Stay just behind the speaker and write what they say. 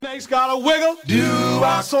Snake's got a wiggle,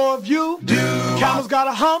 so have you. Camel's got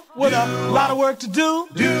a hump with a lot of work to do.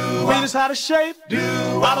 Venus had a shape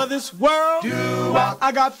out of this world.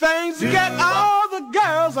 I got things to get all the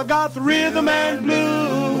girls. I got the rhythm and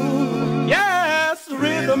blues. Yes, the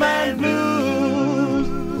rhythm and blues.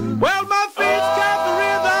 Well, my feet's got the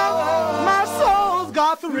rhythm, my soul's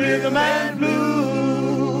got the rhythm and blues.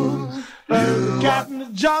 Cat in the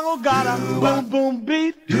jungle got a boom boom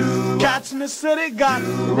beat. Cats in the city got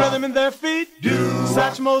rhythm in their feet.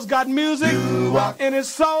 Satchmo's got music in his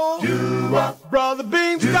soul. Brother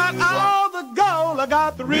Bean's got all the gold. I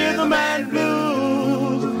got the rhythm and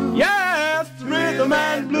blues. Yes, the rhythm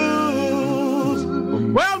and blues.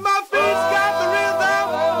 Well, my feet's got the rhythm,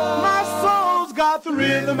 my soul's got the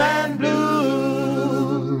rhythm and blues.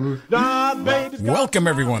 Welcome,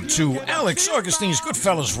 everyone, to Alex Augustine's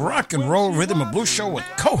Goodfellas Rock and Roll Rhythm and Blues Show with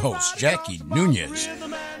co-host Jackie Nunez.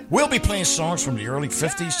 We'll be playing songs from the early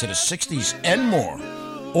 50s to the 60s and more.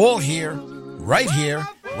 All here, right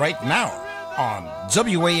now, on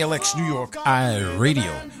WALX New York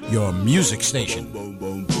iRadio, your music station.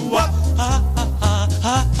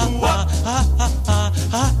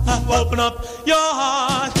 Open up your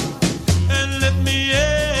heart and let me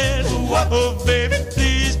in. Oh, baby,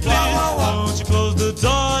 please, won't you close the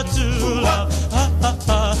door to love?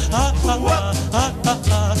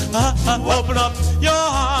 Open up your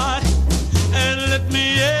heart and let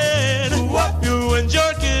me in. You and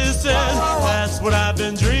your kisses, that's what I've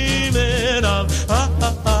been dreaming of.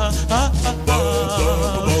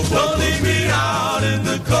 Don't leave me out in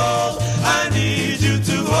the cold. I need you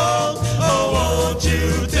to hold. Oh, won't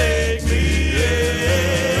you take me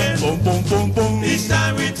in? Boom, boom, boom, boom. Each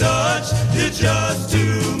time we touch, it's just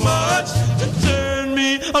too much. To turn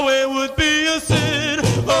me away would be a sin.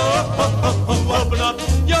 Open up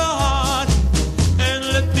your heart and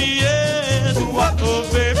let me in. Oh,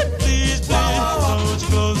 baby, please, won't you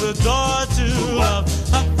close the door to love?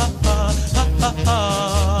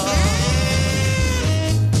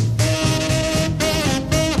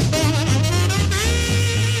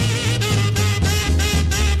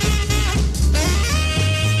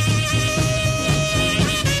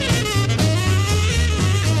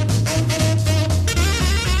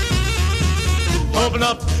 Open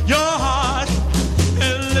up your heart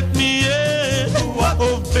and let me in.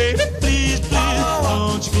 Oh, baby, please,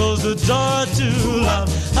 won't you close the door to love?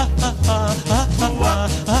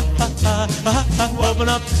 Open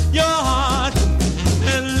up your heart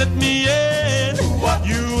and let me in.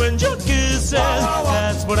 You and your kisses,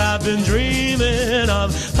 that's what I've been dreaming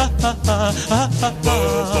of.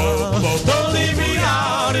 Don't leave me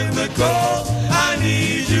out in the cold. I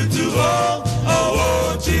need you to hold. Oh,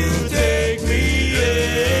 won't you take me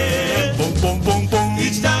in? Boom, boom, boom, boom.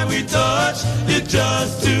 Each time we touch, it's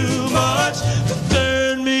just too much. To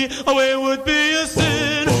turn me away would be a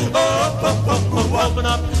sin. Open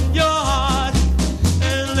up your heart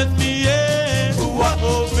and let me in.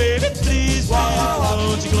 Oh, baby, please,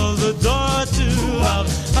 won't you close the door to love?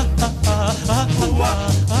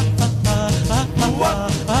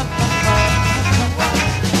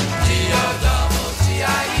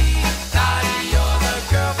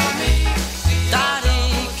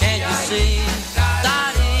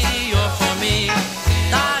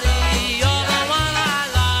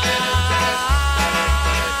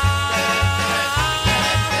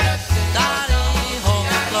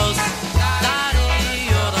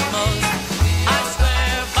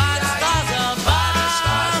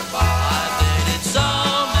 So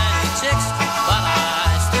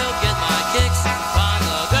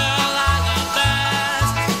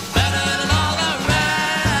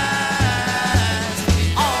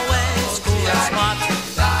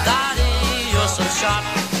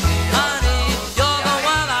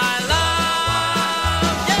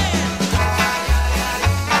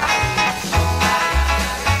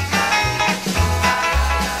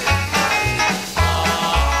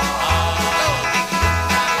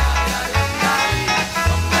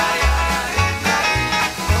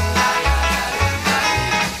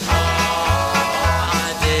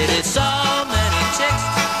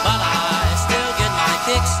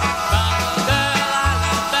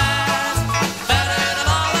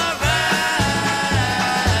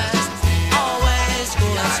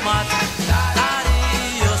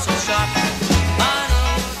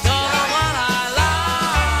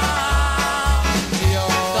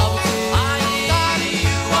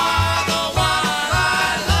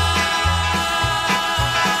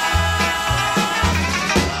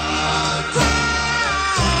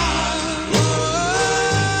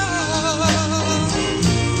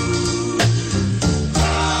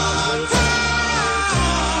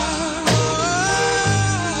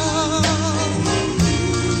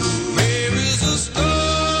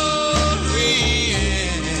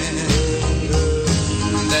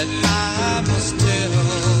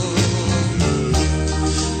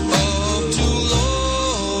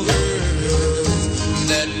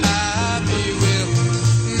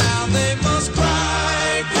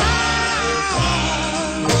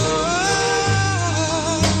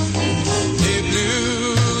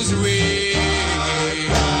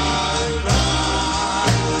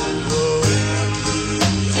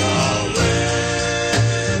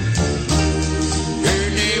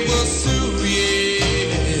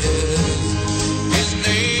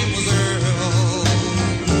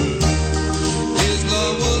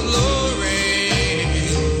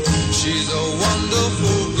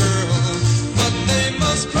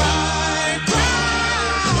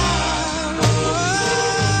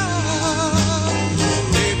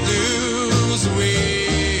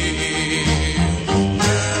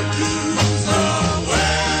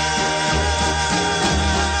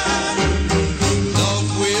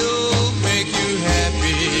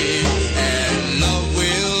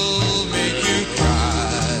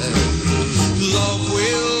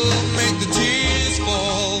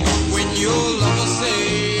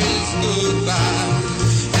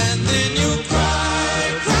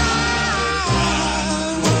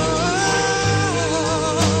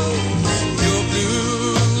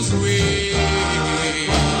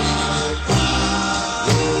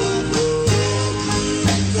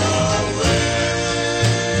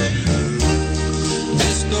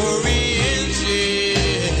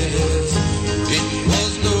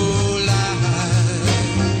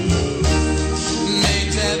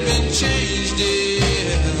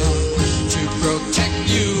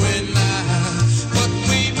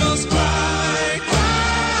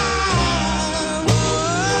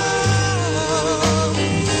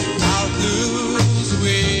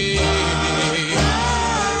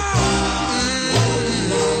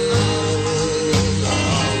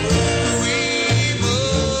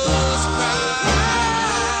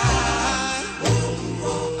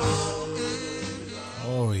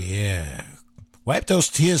Yeah. Wipe those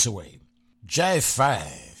tears away. Jive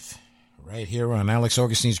 5. Right here on Alex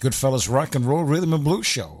Augustine's Goodfellas Rock and Roll Rhythm and Blues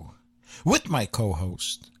Show. With my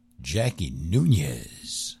co-host, Jackie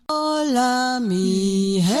Nunez. Hola,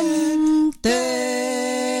 mi gente.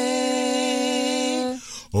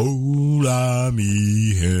 Hola,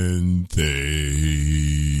 mi gente.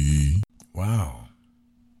 Wow.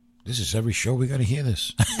 This is every show we got to hear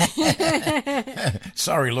this.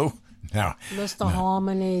 Sorry, Lou. Mr.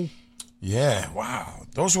 Harmony. Yeah, wow.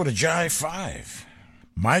 Those were the Jive 5.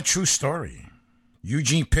 My True Story.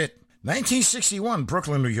 Eugene Pitt. 1961,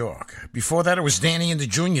 Brooklyn, New York. Before that, it was Danny and the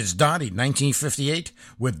Juniors, Dottie, 1958,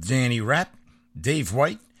 with Danny Rapp, Dave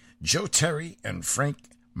White, Joe Terry, and Frank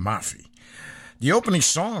Maffey. The opening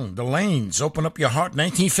song, The Lanes, Open Up Your Heart,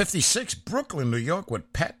 1956, Brooklyn, New York,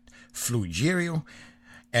 with Pat Flugerio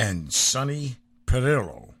and Sonny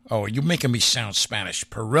Perillo. Oh, you're making me sound Spanish.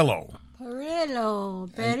 Perillo.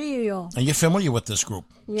 Perillo. Are you familiar with this group?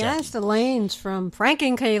 Yes, Jackie? the Lanes from Frank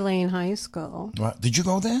and Kay Lane High School. Did you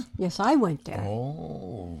go there? Yes, I went there.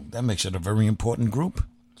 Oh, that makes it a very important group.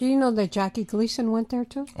 Do you know that Jackie Gleason went there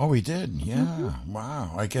too? Oh, he did? Yeah. Mm-hmm.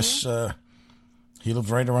 Wow. I guess he lived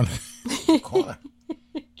right around the corner.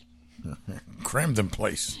 Cramden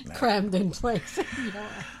Place. Cramden Place.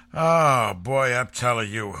 Oh, boy, I'm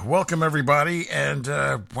telling you. Welcome, everybody. And,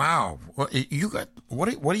 wow. You got,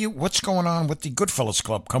 what's going on with the Goodfellas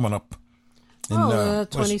Club coming up? In,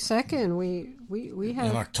 22nd. We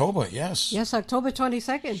have... In October, yes. Yes, October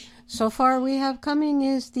 22nd. So far we have coming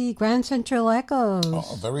is the Grand Central Echoes.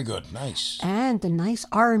 Oh, very good. Nice. And the nice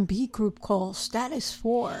R&B group called Status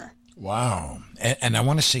 4. Wow. And I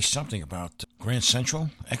want to say something about Grand Central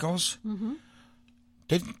Echoes. Mm-hmm.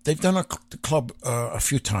 They've done the club a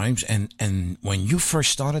few times, and when you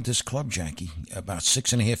first started this club, Jackie, about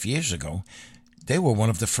 6.5 years ago, they were one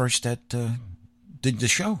of the first that did the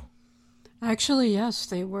show. Actually, yes,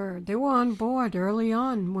 they were. They were on board early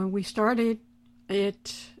on when we started.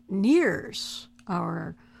 It nears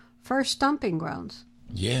our first stomping grounds.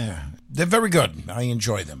 Yeah, they're very good. I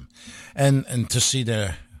enjoy them, and to see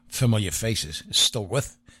their familiar faces still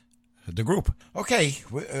with the group. Okay,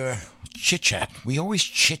 chit-chat. We always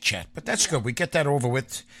chit-chat, but that's good. We get that over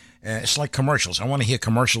with. It's like commercials. I want to hear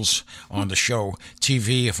commercials on the show,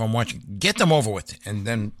 TV, if I'm watching. Get them over with, and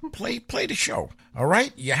then play the show. All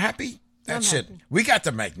right? You happy? That's it. We got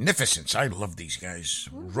the Magnificents. I love these guys.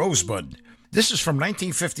 Rosebud. This is from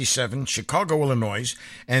 1957, Chicago, Illinois,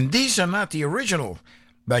 and these are not the original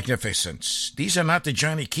Magnificents. These are not the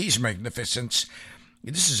Johnny Keys Magnificents.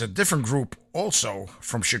 This is a different group also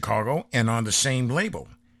from Chicago and on the same label.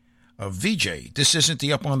 VJ. This isn't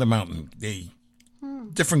the Up on the Mountain. They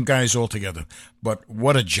different guys altogether. But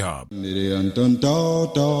what a job.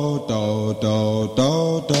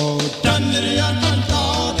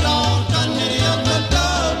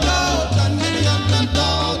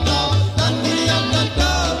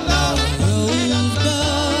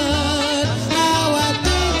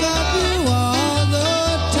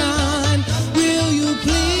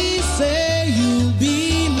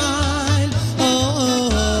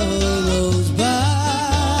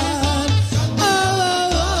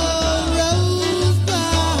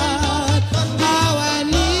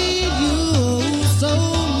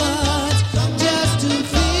 To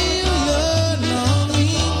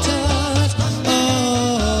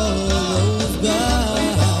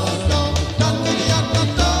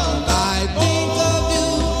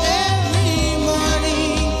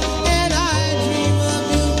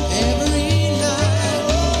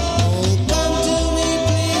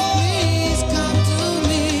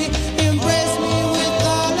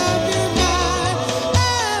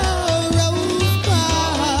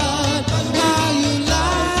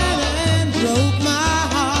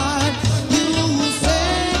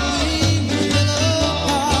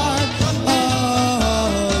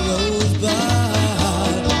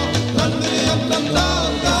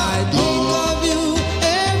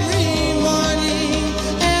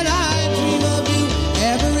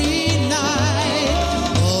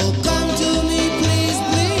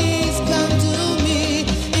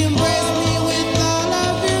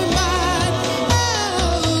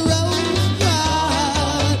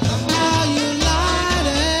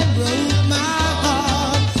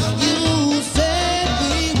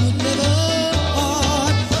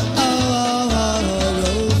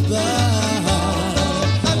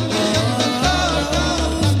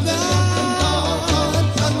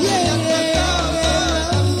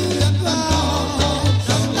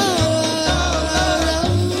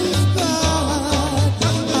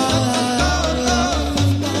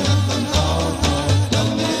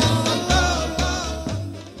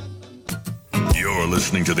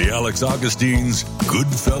Alex Augustine's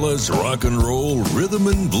Goodfellas Rock and Roll Rhythm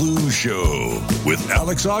and Blues Show with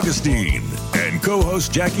Alex Augustine and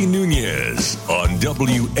co-host Jackie Nunez on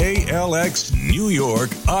WALX New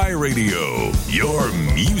York iRadio, your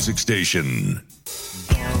music station.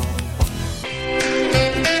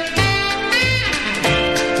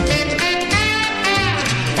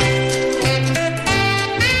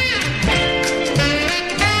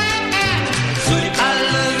 I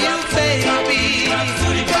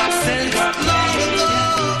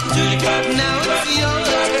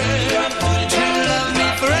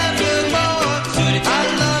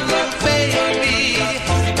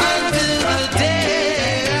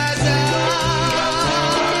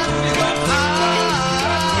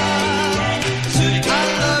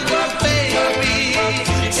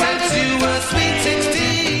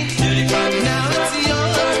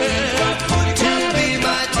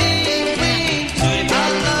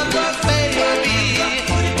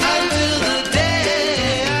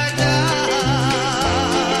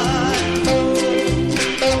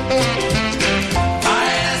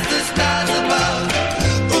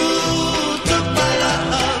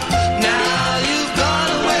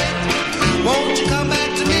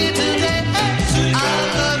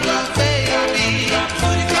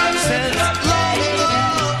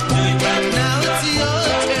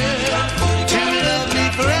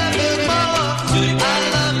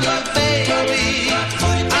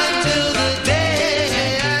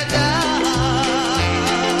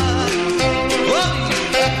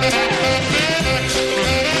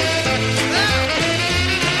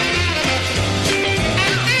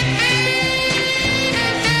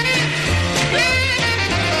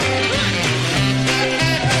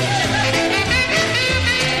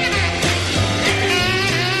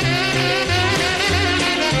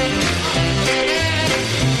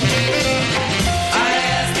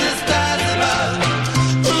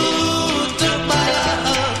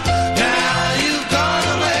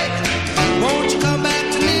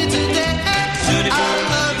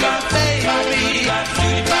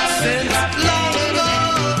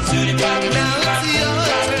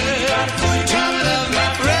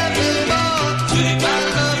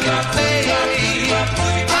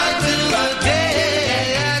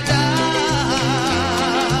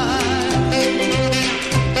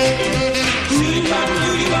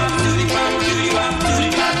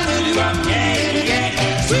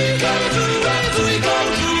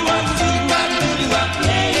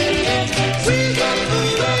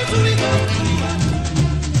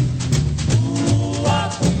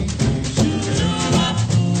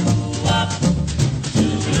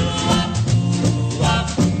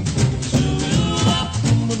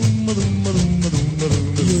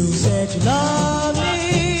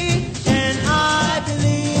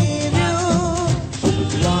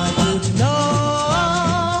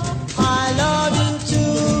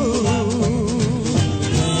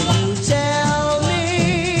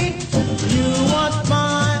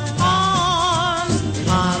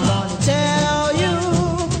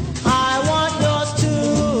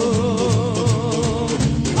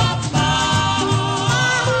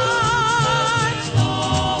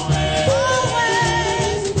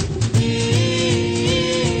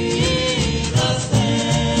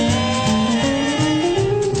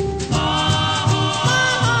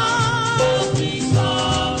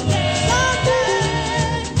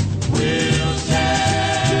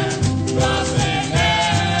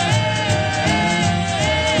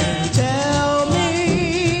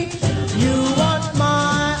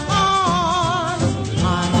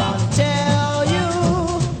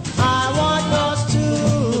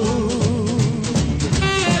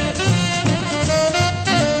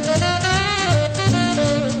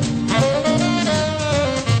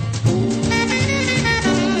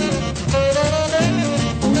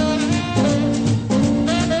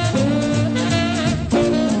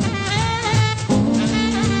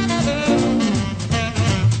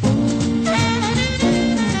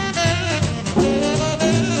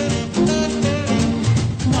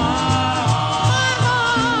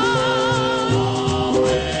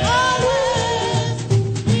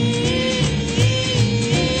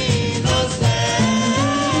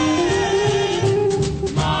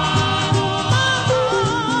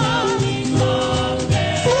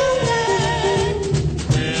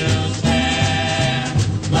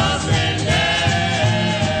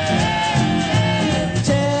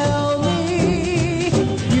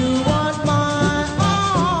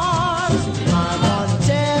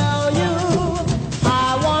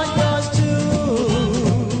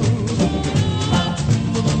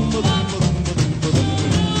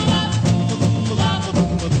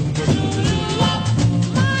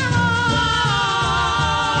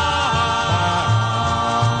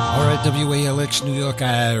WALX New York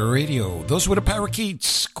Radio. Those were the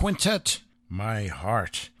Parakeets Quintet, My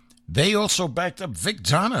Heart. They also backed up Vic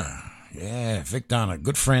Donner. Yeah, Vic Donner,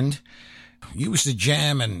 good friend. Used to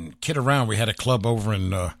jam and kid around. We had a club over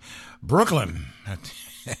in Brooklyn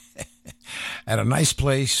at a nice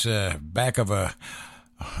place back of a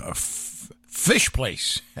fish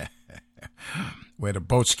place where the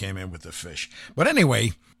boats came in with the fish. But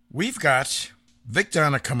anyway, we've got Vic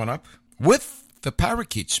Donner coming up with the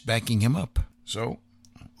Parakeets backing him up. So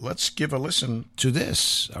let's give a listen to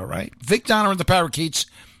this, all right? Vic Donner and the Parakeets,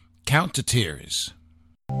 Count to Tears.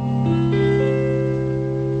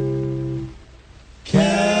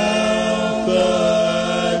 Count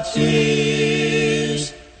the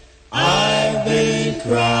tears I've been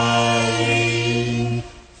crying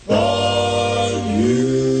for you.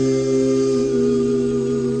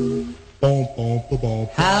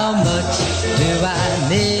 How much do I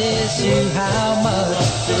miss you? How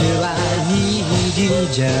much do I need you?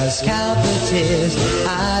 Just count the tears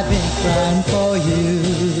I've been crying for you.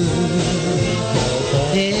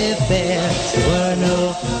 If there were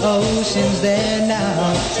no oceans, there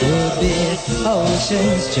now would be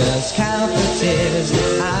oceans. Just count the tears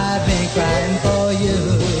I've been crying for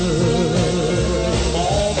you.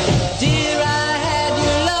 Dear, I had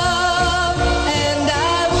your love and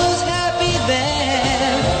I was happy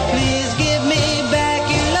then. Please give me back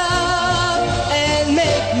your love and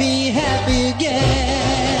make me happy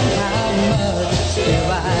again. How much do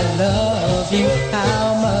I love you?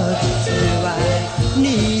 How much do I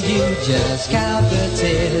need you? Just count the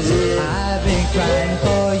tears I've been crying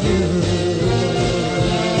for you.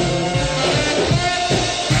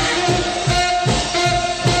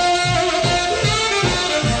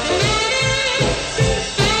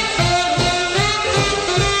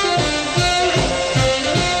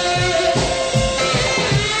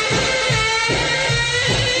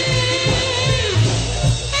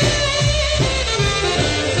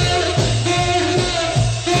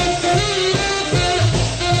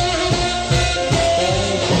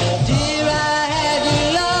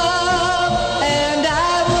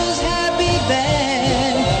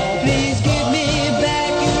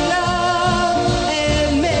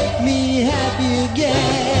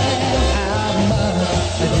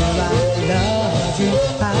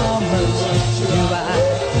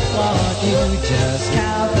 Just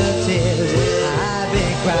count the tears I've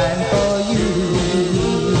been crying for you.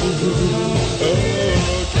 Oh,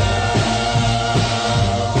 count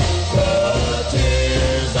the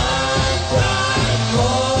tears I've cried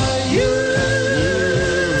for you.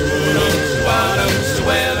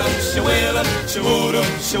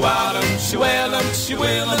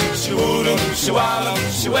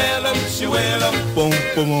 Boom,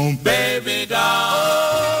 boom, boom, baby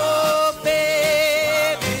doll.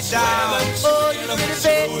 Baby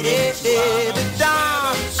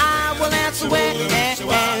doll, I will answer when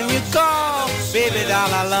you call. Baby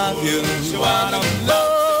doll, I love you.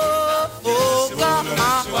 Oh,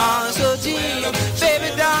 God, so deep.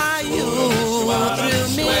 Baby doll, you thrill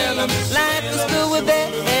me. Life is good with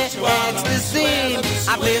ecstasy.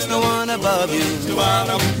 I place no one above you.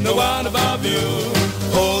 No one above you.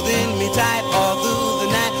 Holding me tight all through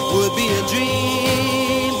the night would be a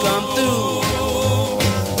dream come through.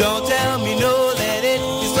 Don't tell me no.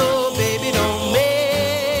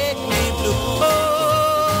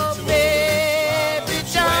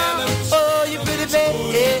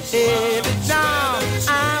 Baby doll,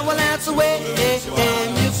 I will answer when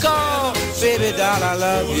you call. Baby doll, I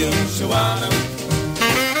love you.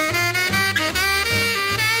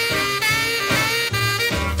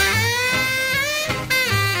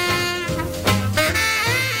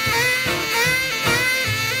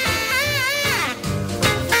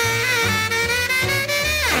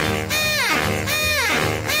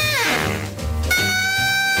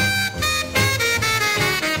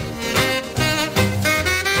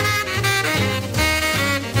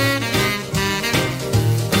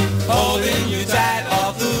 Holding you tight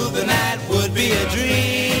all through the night would be a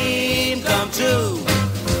dream come true.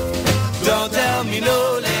 Don't tell me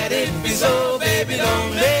no, let it be so, baby,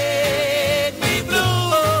 don't make me blue.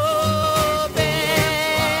 Oh,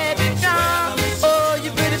 baby doll, oh,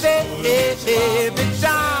 you pretty baby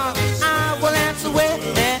doll, I will answer when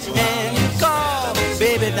you call.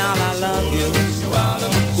 Baby doll, I love you.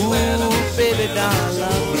 Ooh, baby doll, I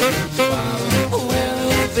love you. Ooh,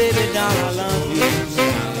 baby doll, I love you.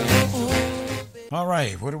 All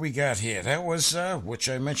right, what do we got here? That was, which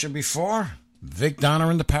I mentioned before, Vic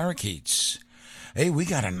Donner and the Parakeets. Hey, we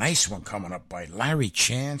got a nice one coming up by Larry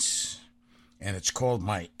Chance, and it's called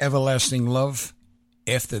My Everlasting Love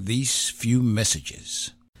After These Few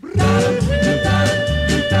Messages.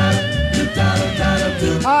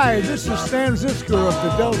 Hi, this is Stan Zisker of the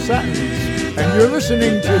Del Satins, and you're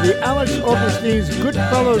listening to the Alex Augustine's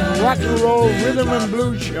Goodfellas Rock and Roll Rhythm and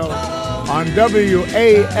Blues Show on WALXNY.com.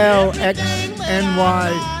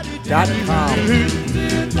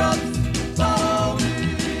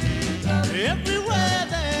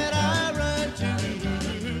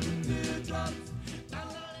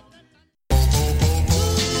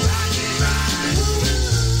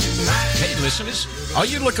 Listeners, are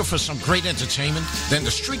you looking for some great entertainment? Then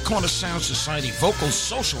the Street Corner Sound Society Vocal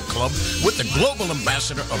Social Club with the global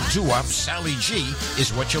ambassador of doo-wop, Sally G,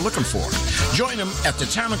 is what you're looking for. Join them at the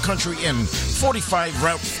Town and Country Inn, 45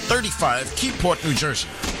 Route 35, Keyport, New Jersey.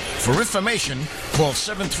 For information, call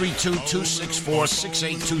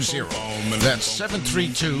 732-264-6820. That's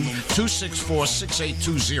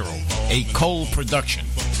 732-264-6820. A Cole production.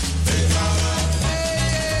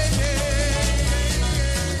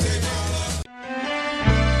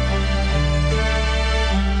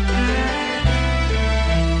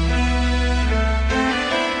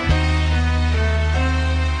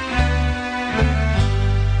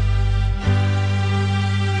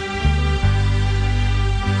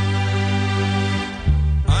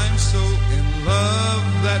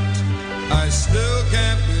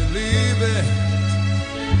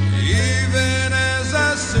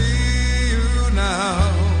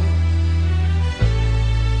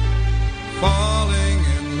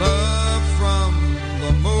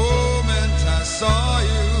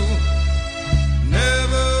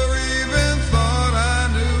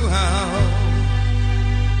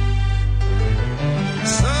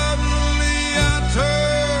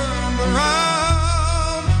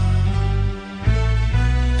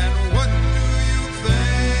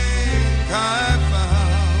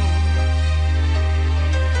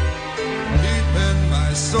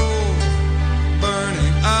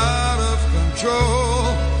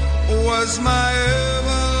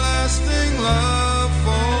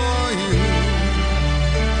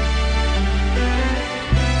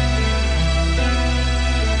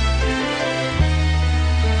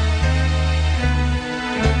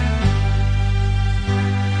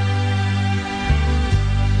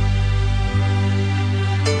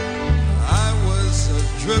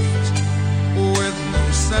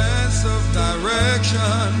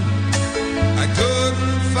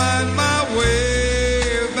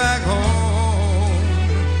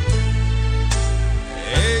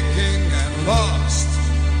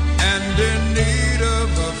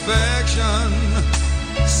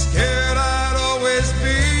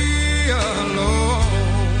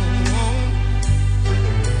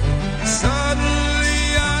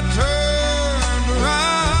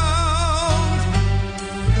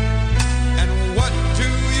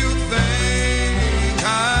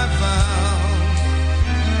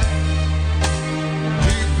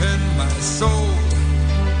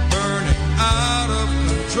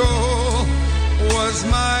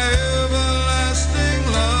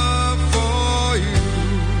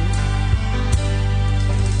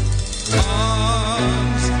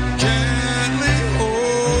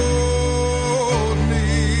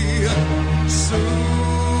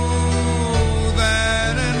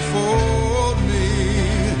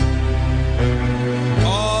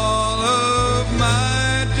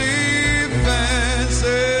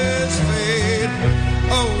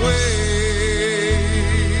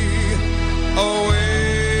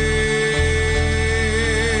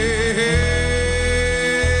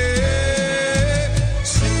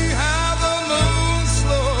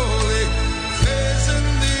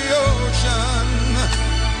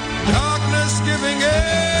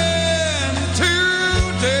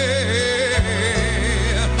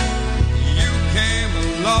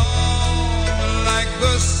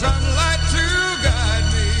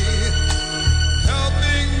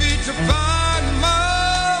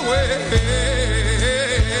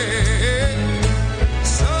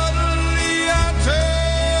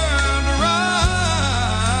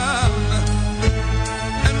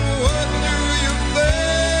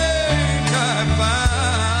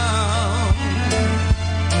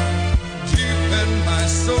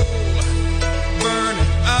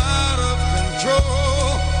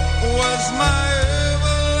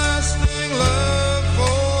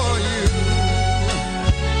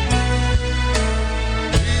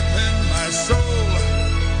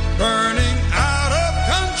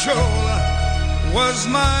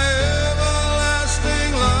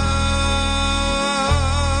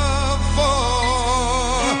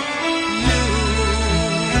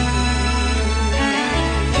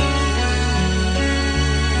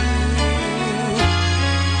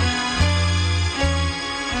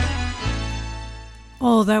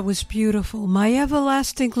 Oh, that was beautiful. My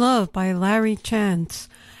Everlasting Love by Larry Chance.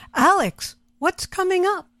 Alex, what's coming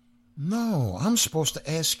up? No, I'm supposed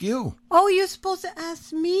to ask you. Oh, you're supposed to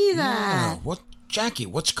ask me that. Yeah, Jackie,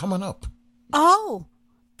 what's coming up? Oh,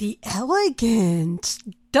 the Elegance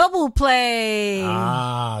double play.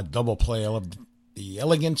 Double play. The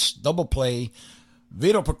Elegance double play.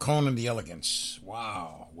 Vito Picone and the Elegance.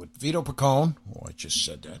 Wow. With Vito Picone. Oh, I just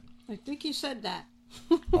said that. I think you said that.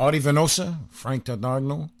 Artie Venosa, Frank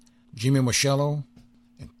Tadagno, Jimmy Michello,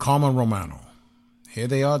 and Carmen Romano. Here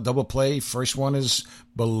they are, double play. First one is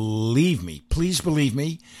Believe Me. Please Believe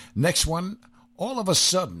Me. Next one, All of a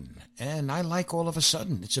Sudden. And I like All of a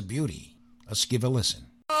Sudden. It's a beauty. Let's give a listen.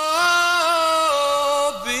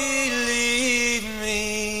 Oh, believe me.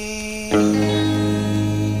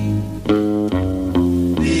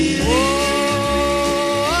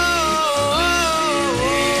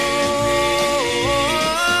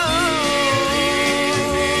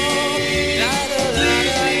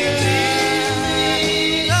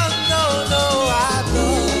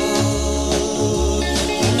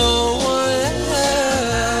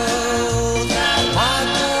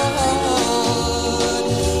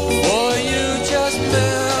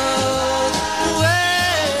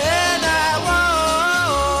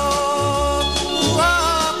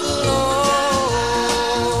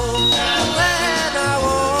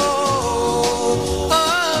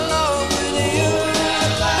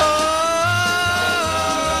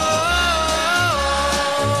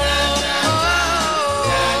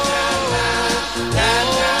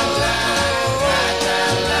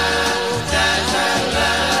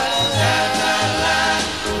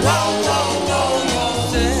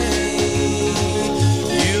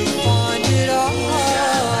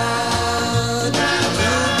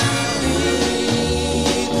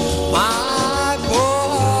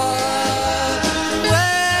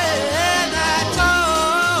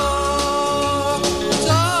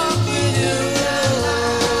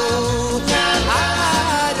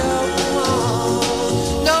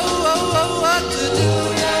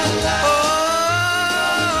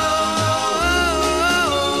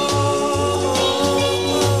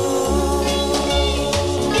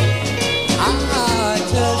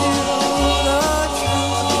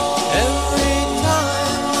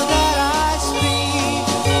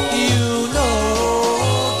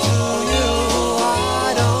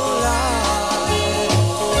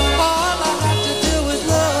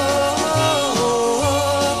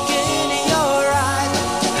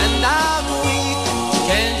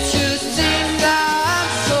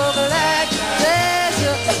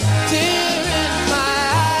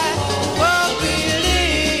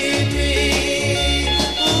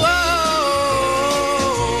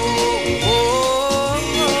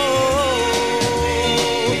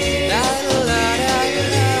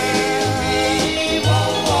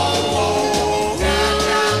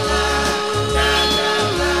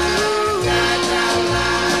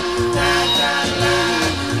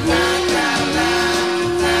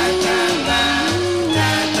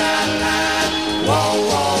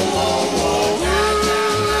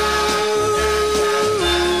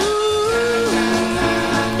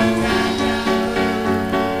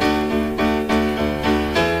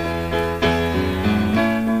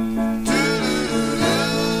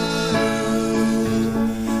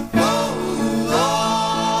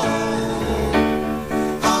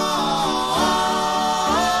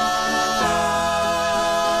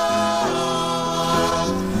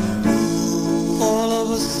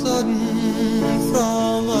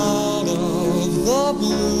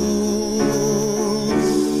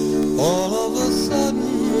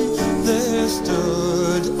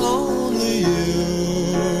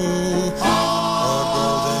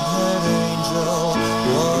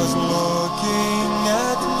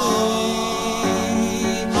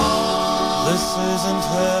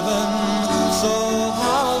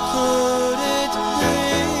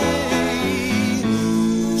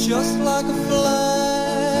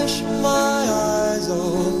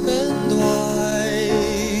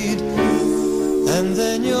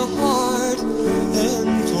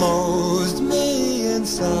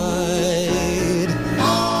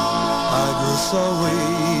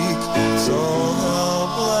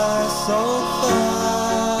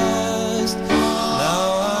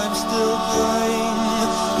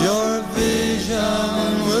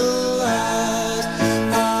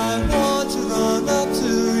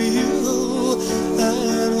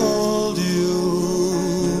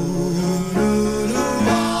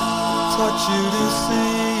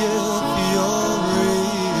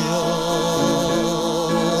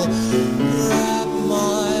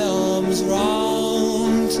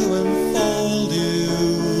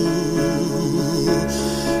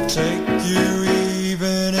 Take you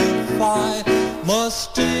even if I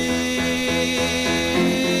must stay.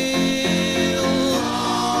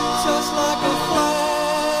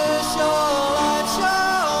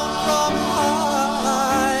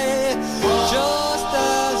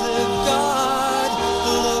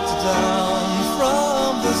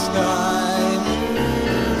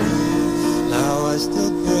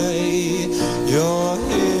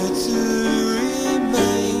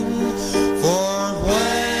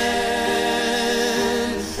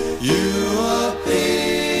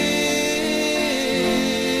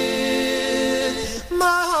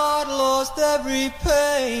 lost every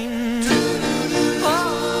pain.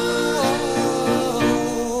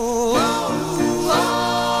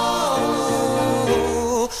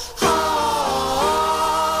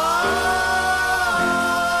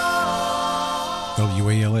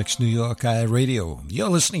 WALX New York Radio. You're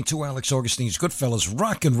listening to Alex Augustine's Goodfellas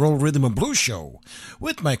Rock and Roll Rhythm and Blues Show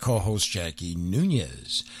with my co-host Jackie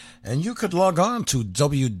Nunez. And you could log on to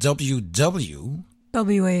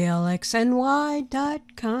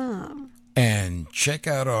WALXNY.com and check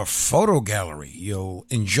out our photo gallery. You'll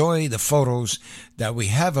enjoy the photos that we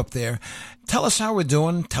have up there. Tell us how we're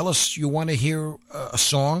doing. Tell us you want to hear a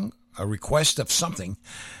song, a request of something,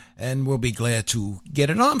 and we'll be glad to get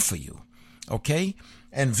it on for you. Okay?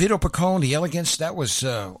 And Vito Picone, the Elegance, that was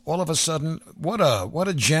all of a sudden, what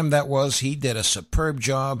a gem that was. He did a superb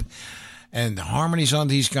job. And the harmonies on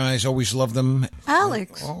these guys, always loved them.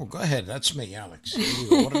 Alex. Oh, go ahead. That's me, Alex.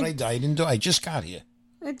 What did I do? I didn't do. I just got here.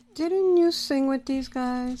 Didn't you sing with these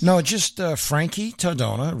guys? No, just Frankie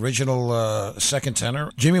Tardona, original second tenor.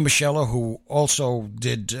 Jimmy Michello, who also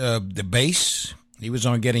did the bass. He was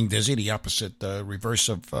on Getting Dizzy, the opposite reverse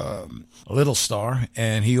of Little Star.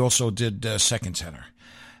 And he also did second tenor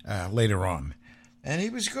later on. And he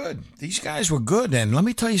was good. These guys were good. And let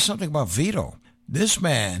me tell you something about Vito. This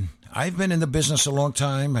man, I've been in the business a long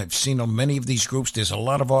time. I've seen many of these groups. There's a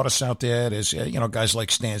lot of artists out there. There's, guys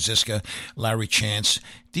like Stan Ziska, Larry Chance.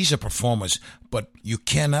 These are performers. But you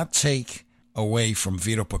cannot take away from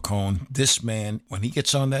Vito Picone. This man, when he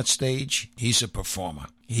gets on that stage, he's a performer.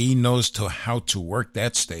 He knows how to work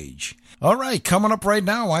that stage. All right, coming up right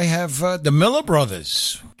now, I have the Miller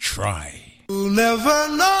Brothers. Try. You'll never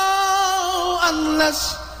know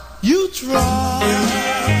unless you try.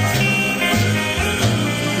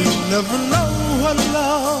 You'll never know what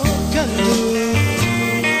love can do.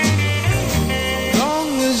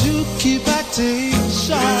 Long as you keep acting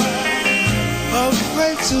shy,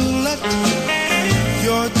 afraid to let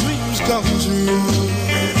your dreams come true.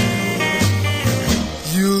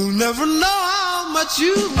 You'll never know how much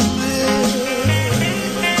you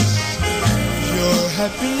miss. Your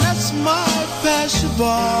happiness might pass you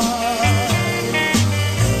by.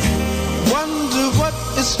 Wonder what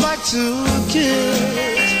it's like to kiss.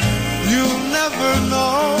 You'll never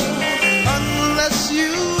know unless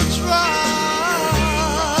you try.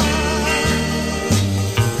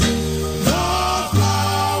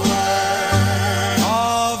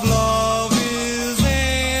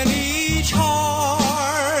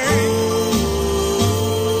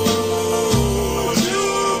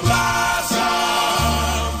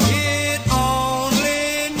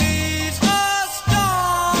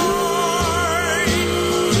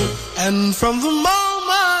 And from the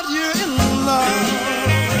moment you're in love,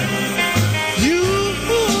 you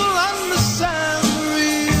will understand the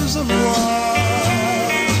reason why.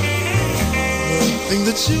 The thing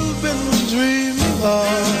that you've been dreaming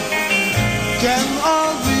of can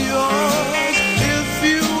all be yours if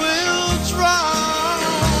you will try.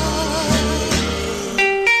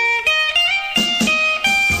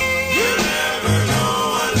 You never know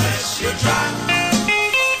unless you try.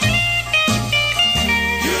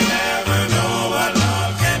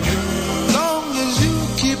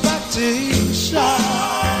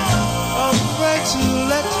 Afraid to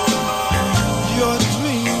let your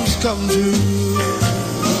dreams come true.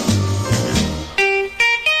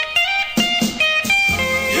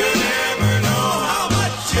 You never know how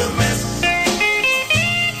much you miss.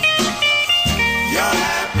 Your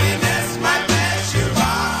happiness might pass you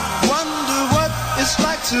by. Wonder what it's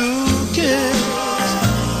like to kiss.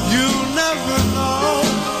 You never know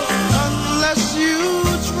unless you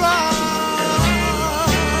try.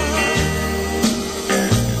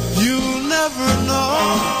 Never know,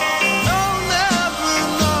 no, never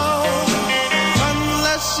know,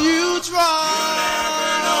 unless you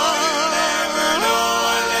try. You never know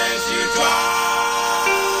unless you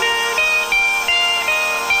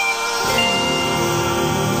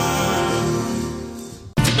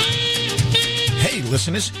Hey,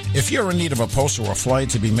 listeners, if you're in need of a poster or flyer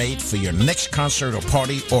to be made for your next concert or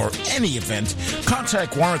party or any event,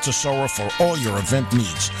 contact Warren Tesoro for all your event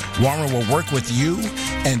needs. Warren will work with you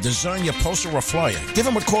and design your poster or flyer. Give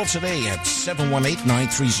him a call today at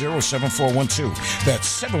 718-930-7412.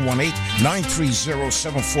 That's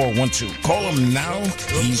 718-930-7412. Call him now.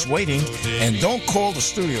 He's waiting. And don't call the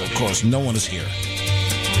studio because no one is here.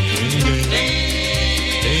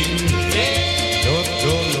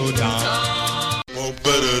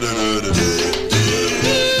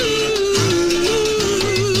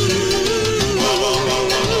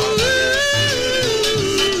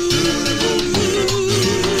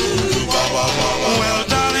 Well,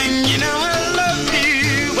 darling, you know I love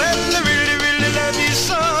you. Well, I really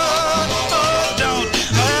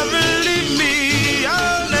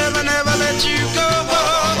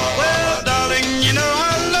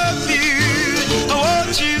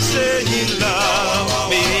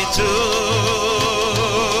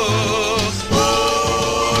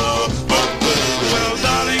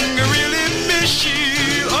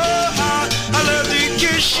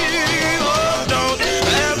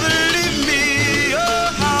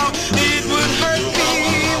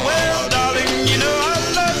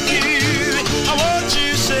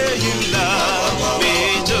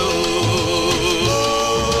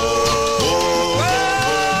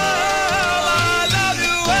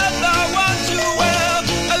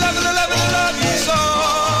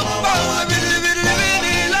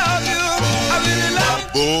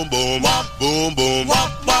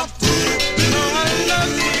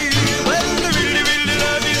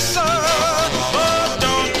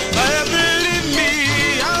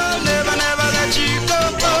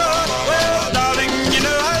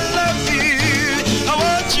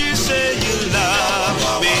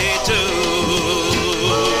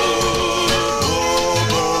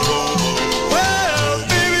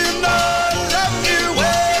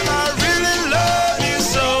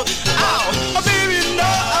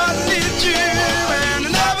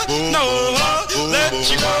let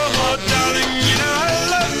you go, darling. You know I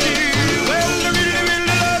love you. Well, I really,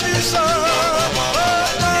 really love you so. Oh,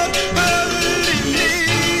 Lord, believe me,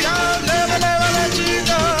 I'll never, never let you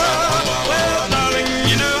go. Well, darling,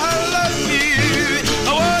 you know I love you.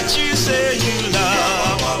 I want you to say you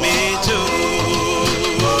love me too.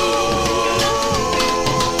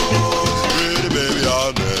 Pretty baby,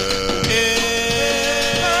 I'll never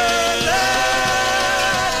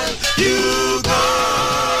let you go.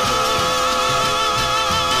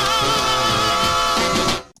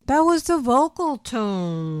 That was the vocal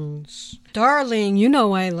tones. Darling, you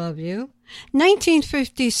know I love you.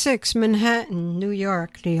 1956, Manhattan, New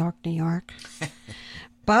York, New York, New York.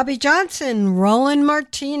 Bobby Johnson, Roland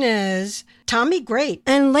Martinez, Tommy Great,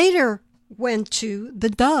 and later went to the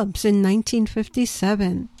Dubs in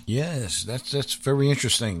 1957. Yes, that's very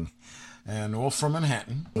interesting. And all from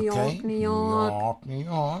Manhattan. New York, Okay. New York. New York, New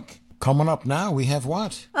York. Coming up now, we have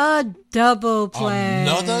what? A double play.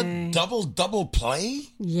 Another double play?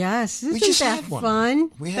 Yes, isn't just that had one. fun?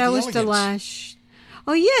 We had that the was the Elegants. last.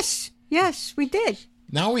 Oh yes, we did.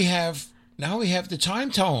 Now we have the Time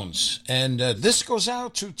Tones, and this goes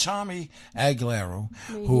out to Tommy Aguilera,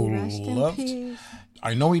 who Rest in loved. peace.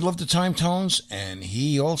 I know he loved the Time Tones, and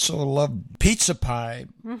he also loved pizza pie.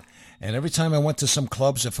 And every time I went to some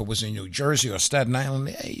clubs, if it was in New Jersey or Staten Island,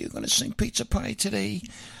 hey, you're going to sing pizza pie today?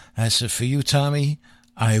 I said, for you, Tommy,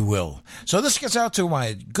 I will. So this gets out to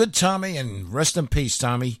my good Tommy, and rest in peace,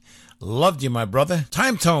 Tommy. Loved you, my brother.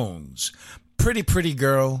 Time Tones, Pretty Pretty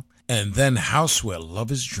Girl, and then House Where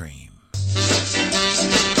Lovers Dream.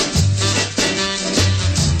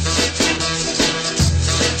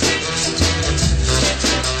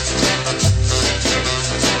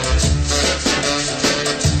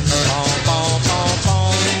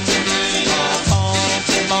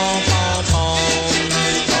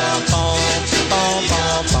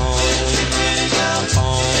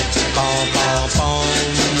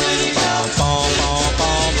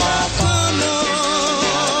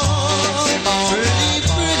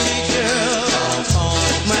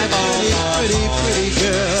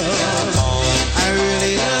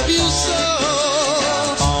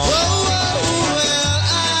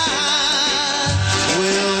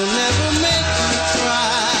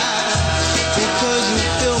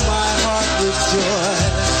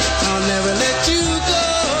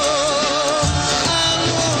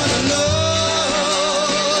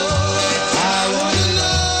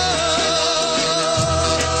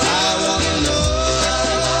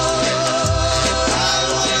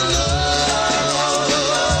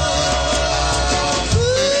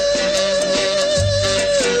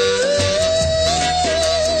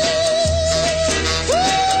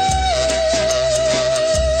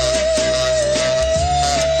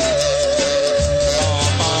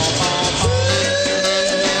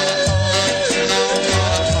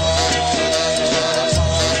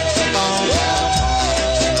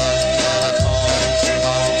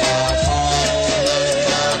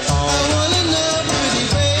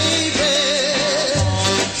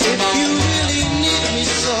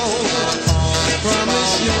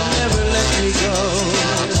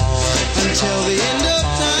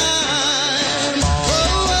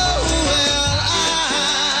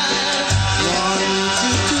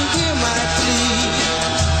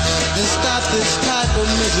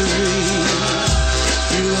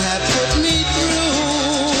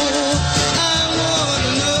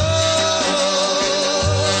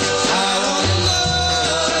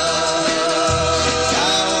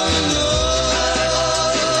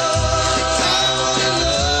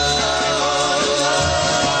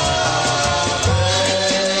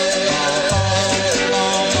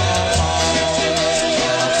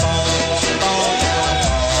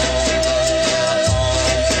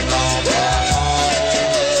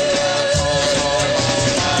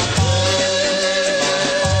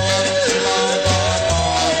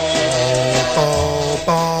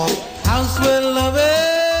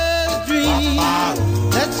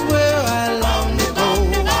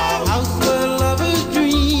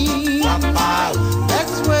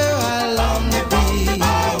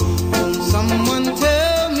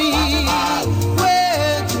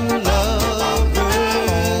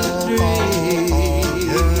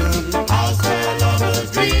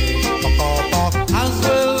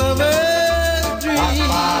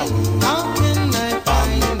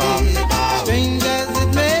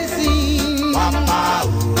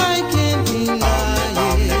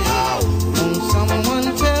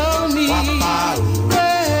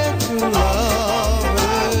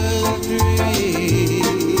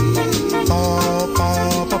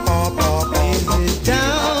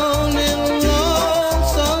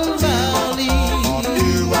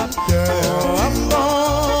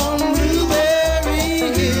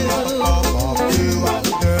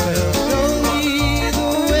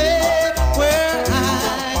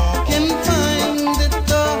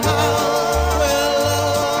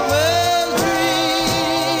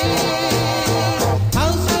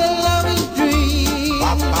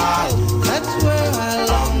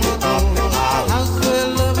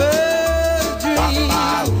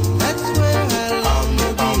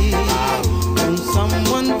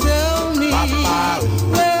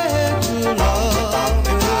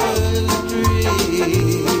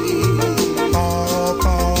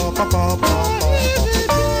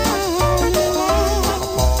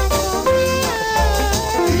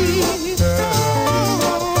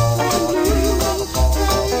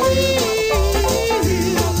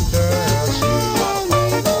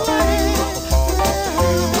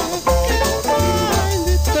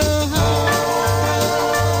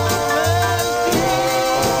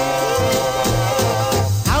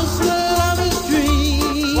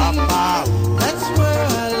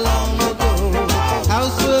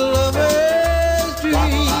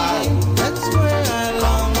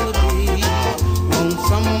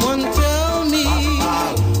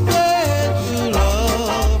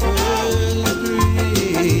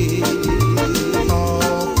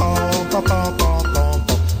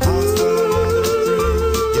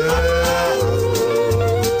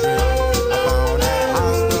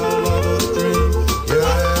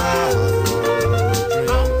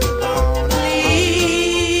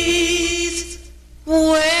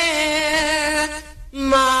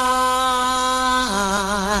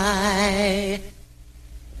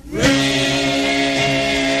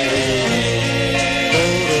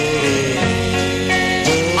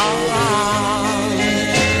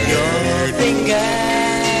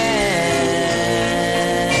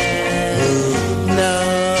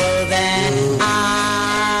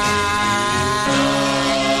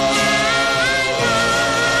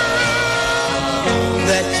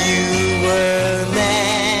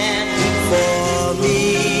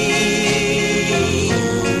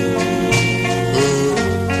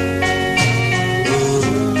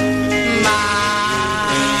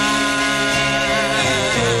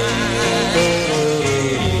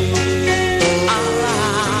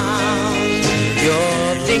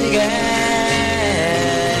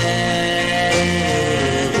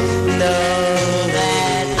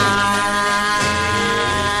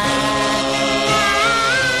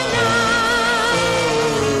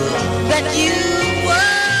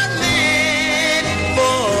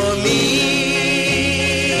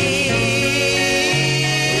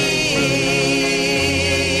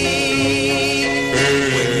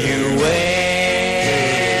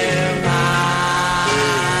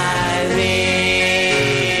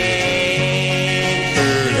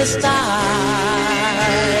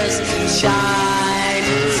 shine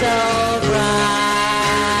so bright.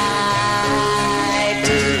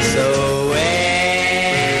 So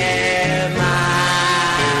wear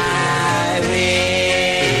my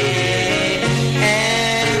ring,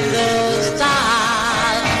 and those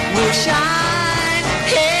stars will shine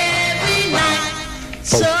every night.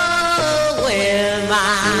 So wear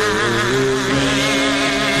around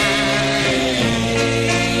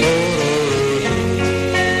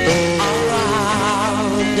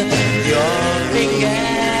your finger.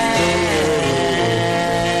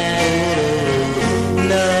 Know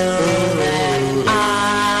that I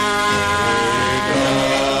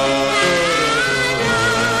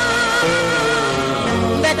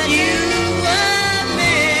know that you were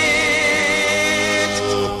meant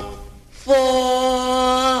for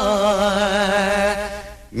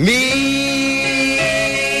me.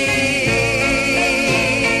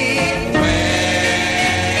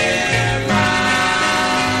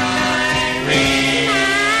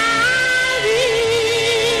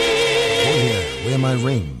 My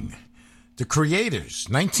Ring. The Creators,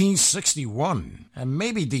 1961, and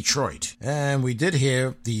maybe Detroit. And we did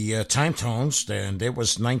hear the Time Tones, and it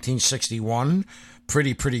was 1961,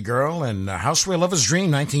 Pretty Pretty Girl, and House Where Lovers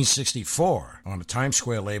Dream, 1964, on the Times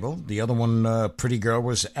Square label. The other one, Pretty Girl,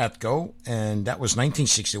 was Atco, and that was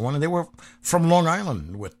 1961, and they were from Long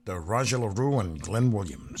Island with Roger LaRue and Glenn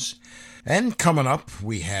Williams. And coming up,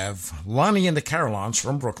 we have Lonnie and the Carolines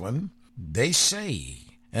from Brooklyn, They Say.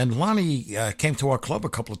 And Lonnie came to our club a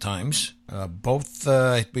couple of times, both,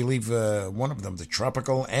 I believe, one of them, the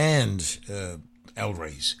Tropical and El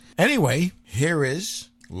Rey's. Anyway, here is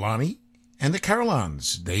Lonnie and the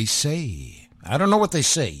Carolines. They Say. I don't know what they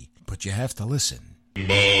say, but you have to listen.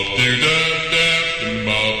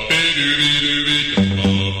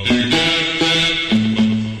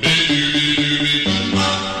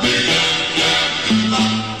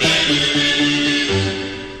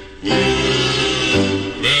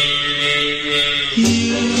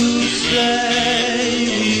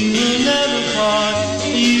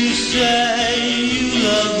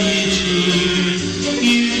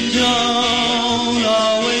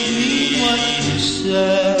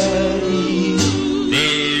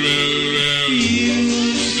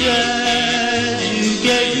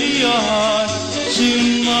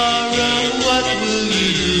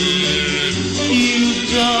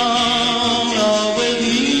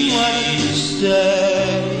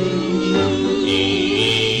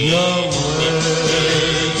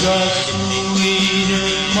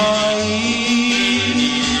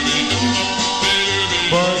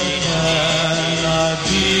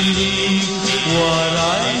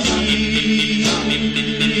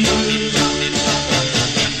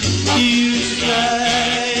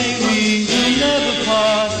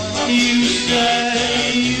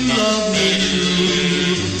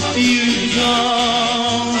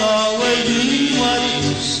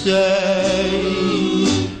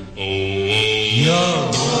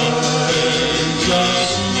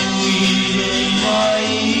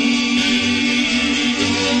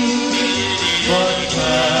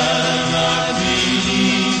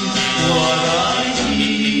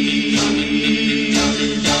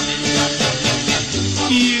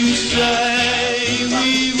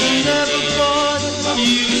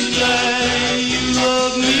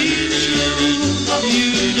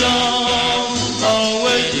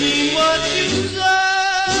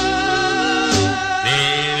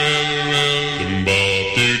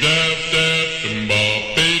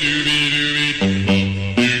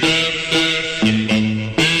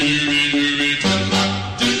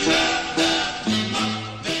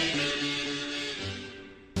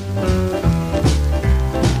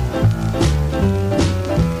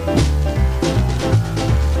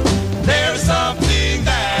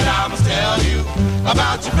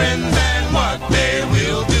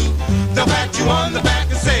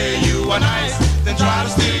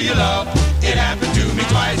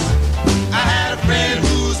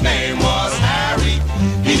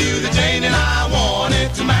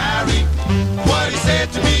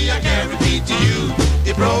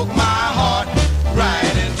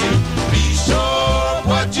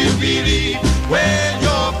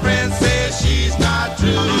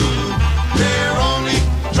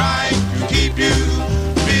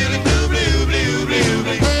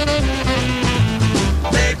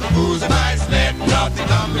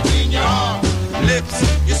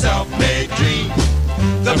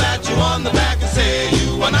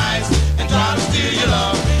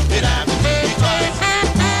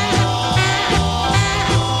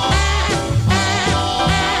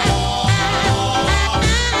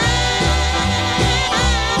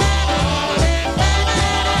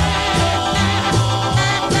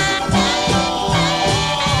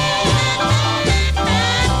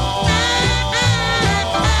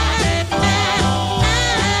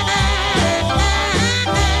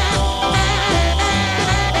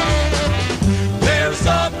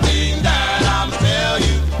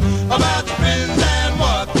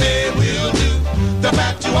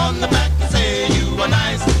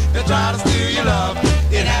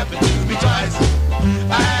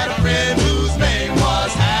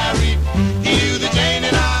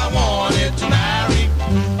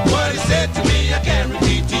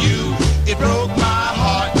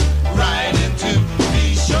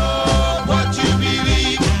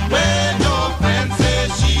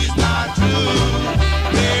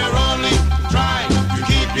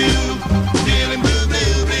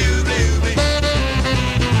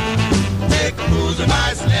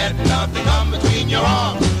 your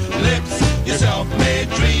arms, lips, your self-made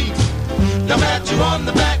dreams. They'll pat you on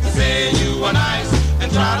the back and say you are nice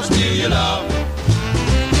and try to steal your love.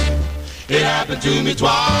 It happened to me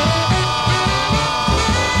twice.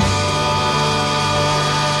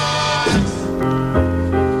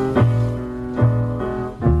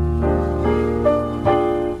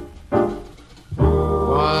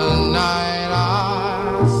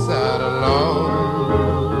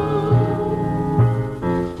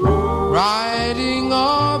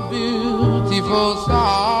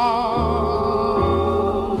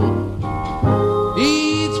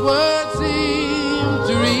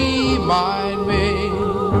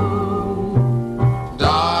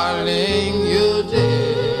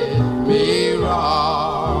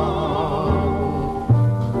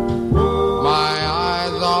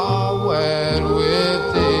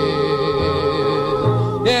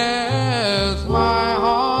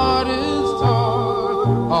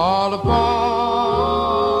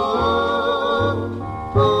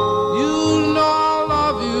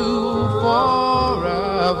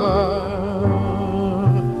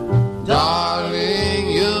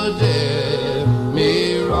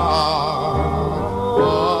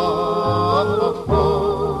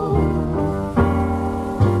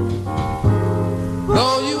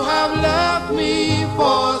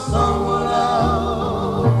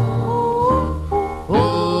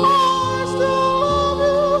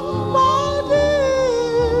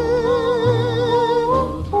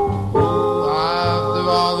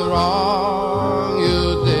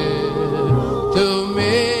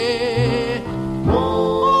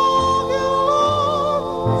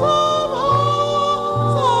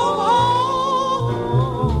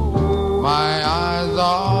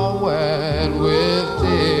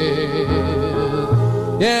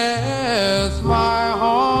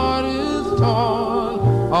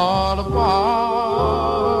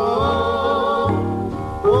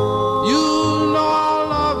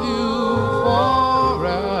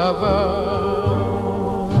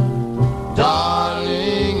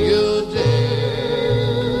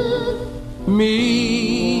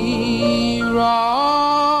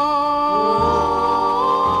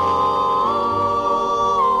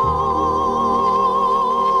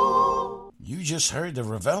 Heard the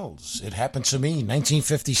Revels. It Happened to Me,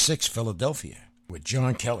 1956, Philadelphia, with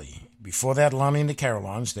John Kelly. Before that, Lonnie and the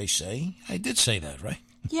Carolines, they say. I did say that, right?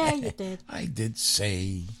 Yeah, you did. I did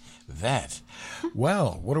say that.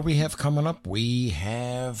 Well, what do we have coming up? We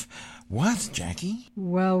have what, Jackie?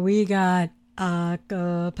 Well, we got a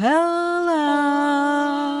cappella.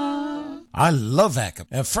 I love that.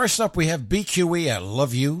 And first up, we have BQE, I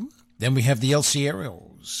Love You. Then we have the El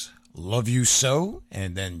Cieros, Love You So,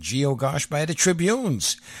 and then Geo Gosh by the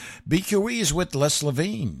Tribunes. BQE is with Les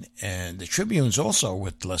Levine, and the Tribunes also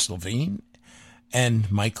with Les Levine and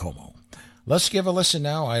Mike Como. Let's give a listen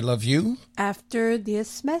now. I Love You. After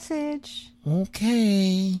this message.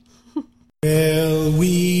 Okay. Well,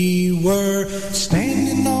 we were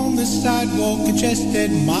standing on the sidewalk just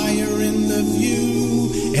admiring the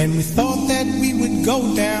view, and we thought that we would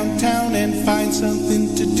go downtown and find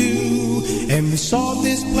something to do, and we saw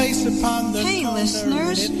this place upon the Hey corner,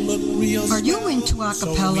 listeners, and it looked real are you special. into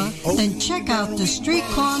acapella? Then check out the Street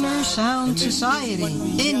Corner Sound Society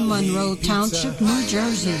in Monroe Township, New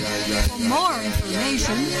Jersey. For more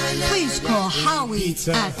information, please call Howie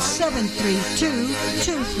at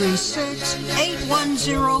 732-236-8104.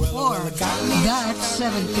 That's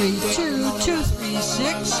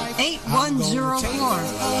 732-236-8104.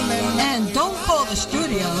 And don't call the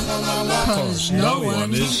studio, because no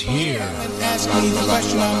one is here. Ask me the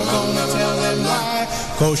question, I'm gonna tell them why.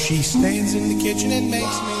 Cause she stands in the kitchen and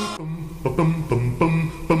makes me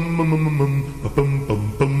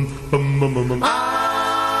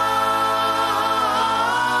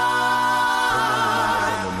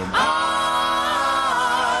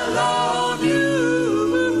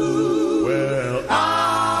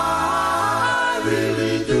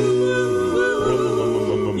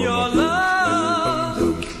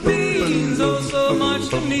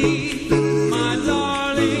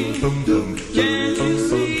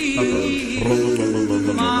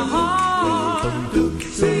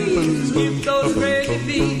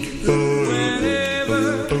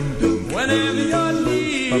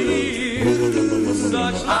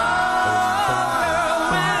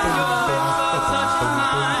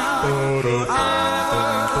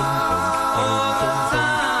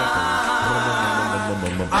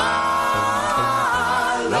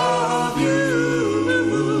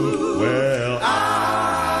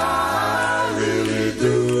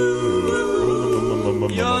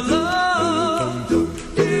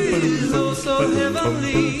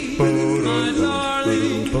heavenly, my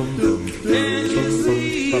darling, can't you see?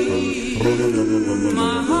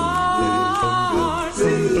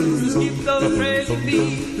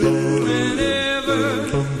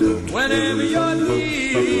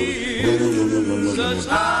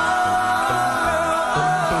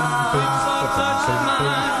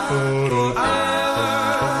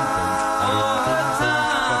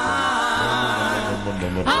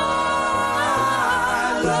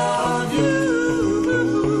 love you.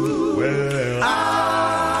 Well,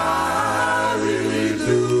 I really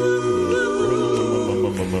do.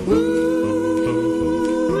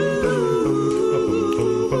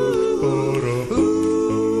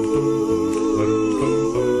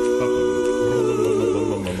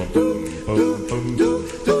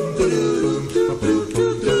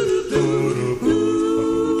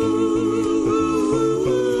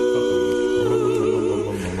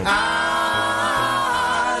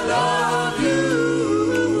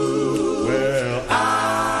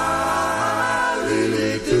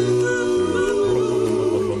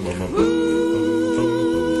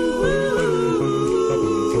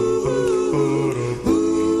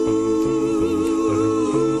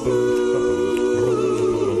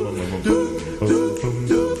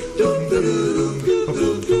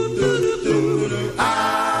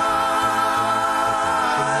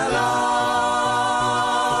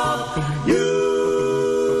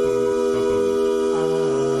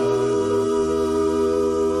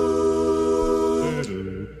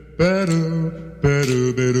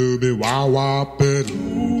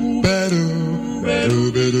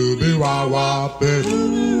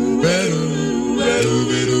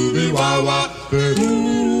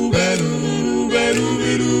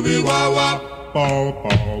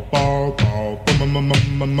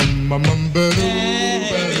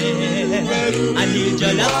 I need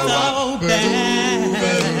your love so bad.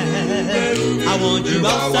 I want you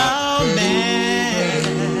all so bad.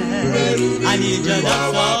 I need your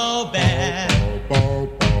love so bad.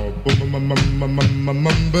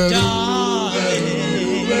 Darling,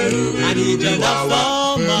 I need your love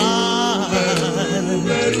so much.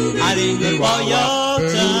 I linger for your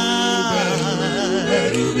touch.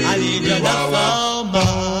 I need your love so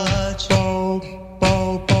much.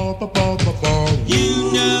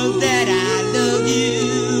 You know that I love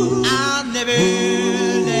you. I'll never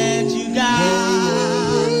let you go.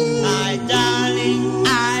 My darling, I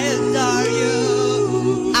adore you.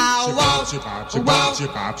 I want you to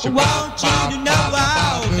know,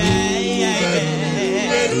 oh, baby,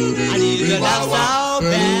 I need your love so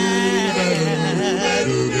bad.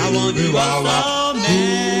 I want you all so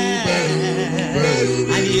bad.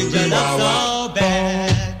 I need your love so bad.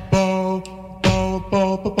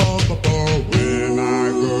 When I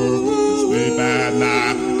go to sleep at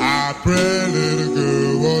night, I pray, little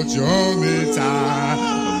girl, won't you hold me tight?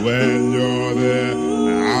 When you're there,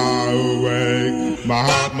 I'll awake. My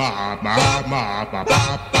heart,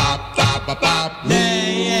 Baby,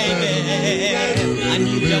 I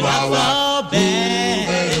need your love so bad.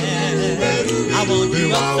 I want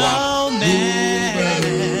you all so bad.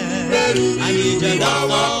 I need your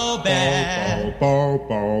love so bad.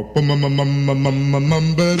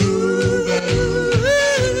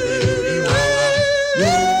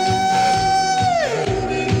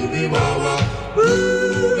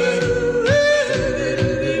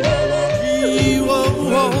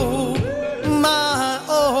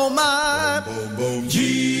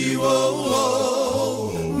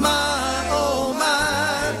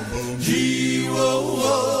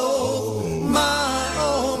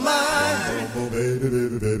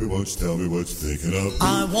 Tell me what you're thinking of.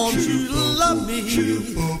 I want you to love me,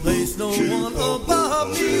 place no one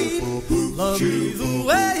above me. Love me the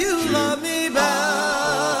way you love me best.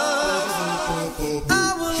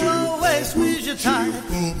 I will always squeeze you tight,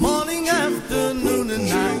 morning, afternoon, and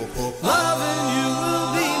night. Loving you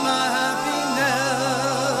will be my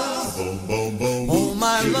happiness. Oh,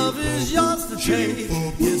 my love is yours to take.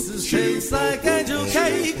 Kisses taste like angel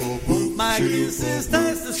cake. My kisses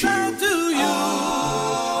taste the same to you.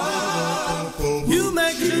 You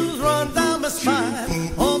make chills run down my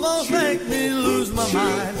spine, almost make me lose my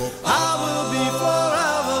mind. I will be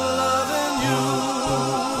forever loving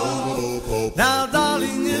you. Now,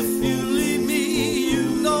 darling, if you leave me, you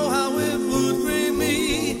know how it would grieve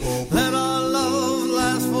me. Let our love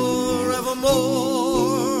last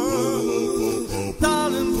forevermore.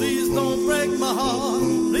 Darling, please don't break my heart.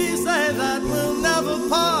 Please say that we'll never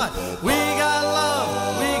part. We got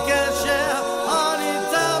love we can share.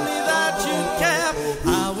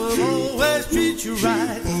 Treat you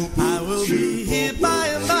right. I will be here by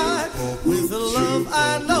and by with a love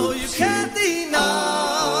I know you can't deny.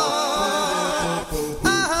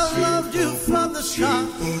 I have loved you from the start.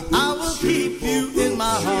 I will keep you in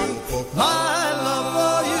my heart. My love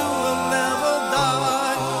for you will never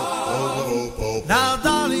die. Now,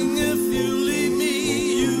 darling, if you leave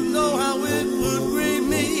me, you know how it would grieve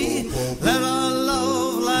me. Let our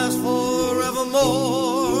love last forevermore.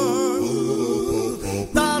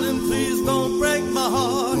 Please don't break my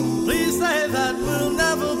heart. Please say that we'll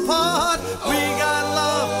never part. We got love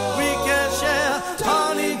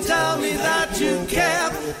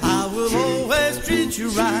you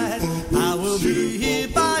right. I will be here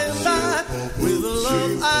by your side with a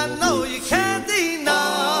love I know you can't deny.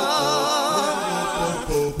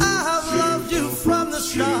 I have loved you from the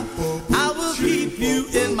start. I will keep you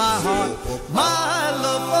in my heart. My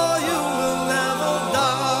love for you will never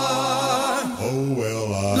die. Oh, well,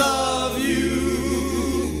 I Love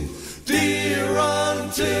you, dear,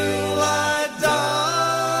 until I die.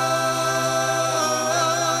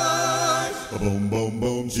 boom, boom,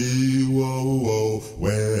 boom, gee, whoa, whoa.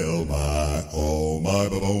 Well, my, oh, my,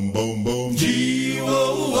 boom, boom, boom, Gee,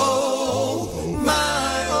 whoa, whoa,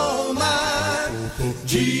 my, oh, my.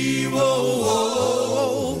 Gee, whoa,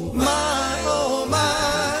 whoa, my, oh,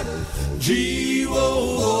 my. Gee,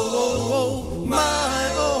 whoa, whoa,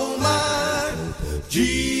 my, oh, my.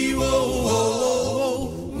 Gee, whoa,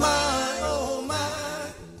 whoa, my, oh,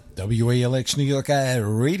 my. WALX New York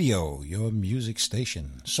Radio, your music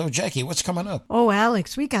station. So, Jackie, what's coming up? Oh,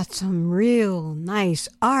 Alex, we got some real nice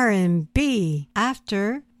R&B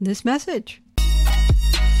after this message.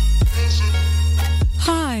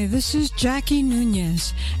 Hi, this is Jackie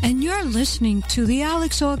Nunez, and you're listening to the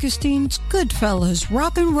Alex Augustine's Goodfellas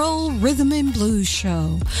Rock and Roll Rhythm and Blues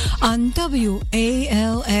Show on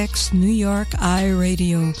WALX New York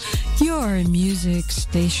Radio, your music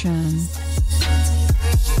station.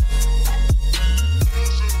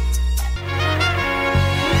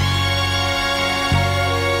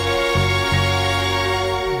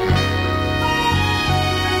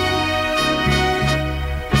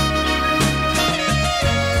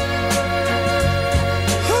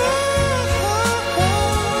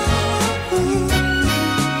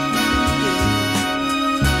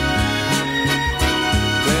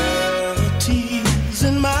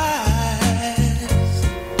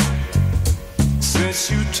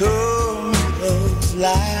 You told me those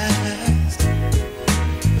lies.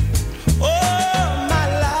 Oh, my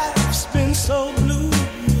life's been so blue.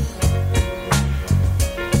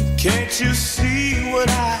 Can't you see what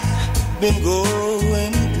I've been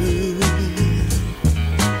going through?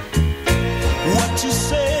 What you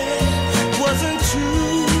said wasn't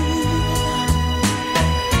true.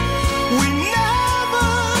 We never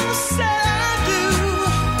said I do.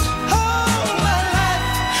 Oh, my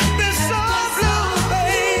life been so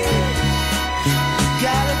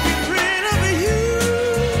gotta be rid of you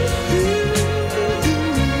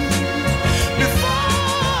before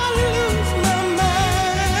I lose my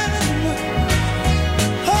mind.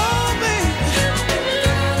 Oh, baby,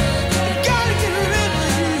 gotta get rid of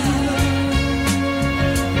you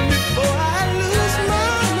before I lose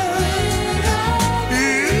my mind.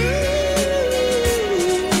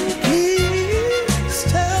 Please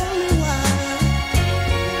tell me why.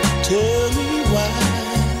 Tell me why.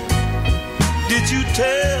 Did you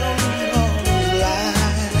tell me all those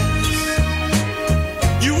lies?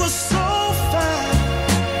 You were so fine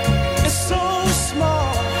and so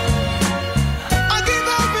smart. I gave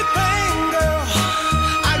everything, girl.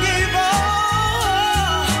 I gave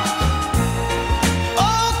all.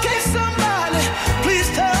 Oh, can somebody please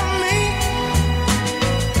tell me,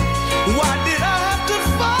 why did I have to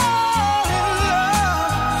fall in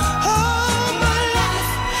love? Oh, my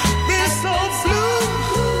life been so blue.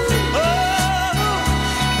 Oh,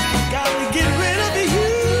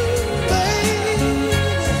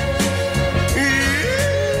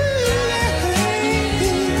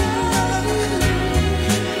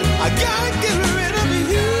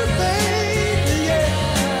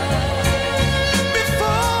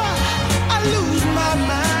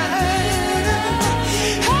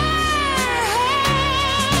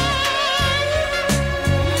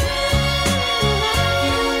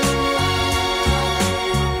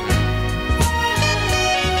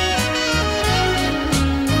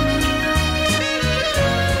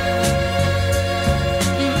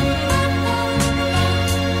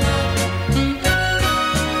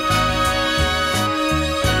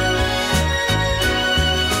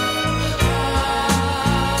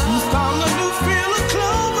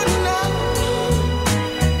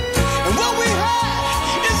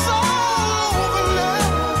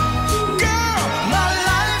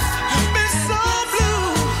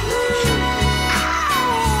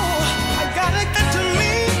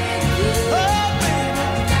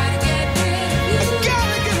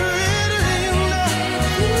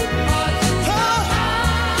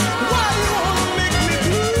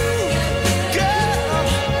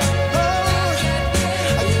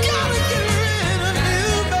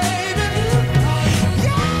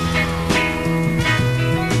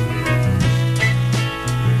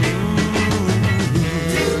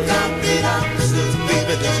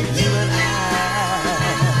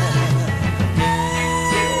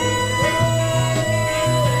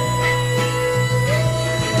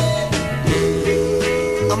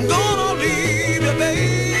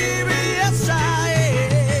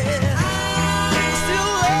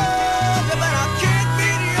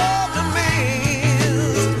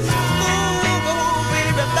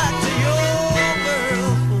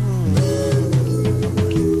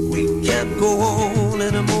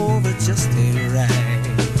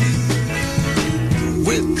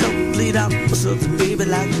 complete opposites, baby,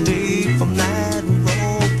 like day from night and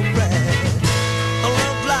roll from red. A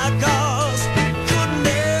love like ours could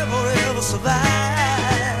never ever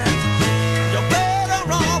survive. You're better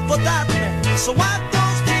off without me, so wipe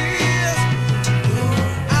those tears.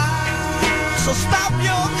 So stop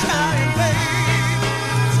your crying, babe.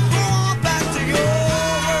 So go on back to your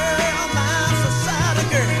world, my society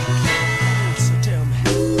girl. So tell me,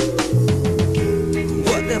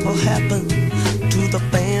 whatever happened to the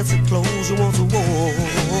fancy clothes you once wore?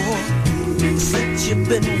 Since you've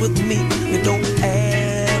been with me, you don't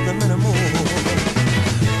have them anymore.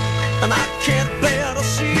 And I can't bear to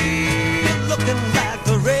see you looking like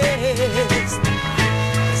the rest.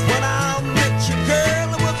 'Cause when I met you, girl,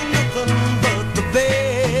 it was nothing but the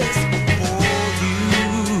best for you.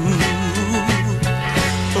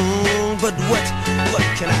 But what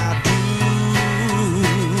can I do?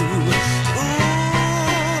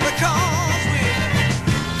 Because we're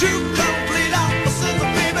two complete opposites,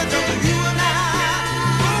 baby, just you and I.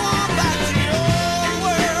 Go on back to your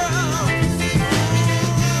world,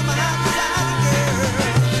 my outside girl.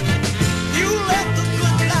 You left the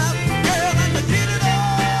good life, girl, and you did it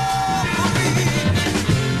all for me.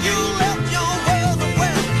 You left your world and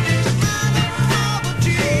wealth to mine and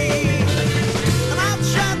poverty. And I've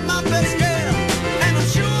tried my best, girl, and I'm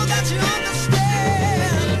sure that you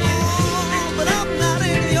understand. Oh, but I'm not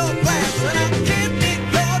in your class, and I can't meet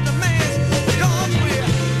your demands. Because we're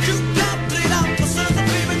two complete opposites,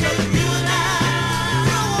 baby, just you and I.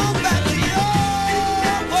 Go on back to your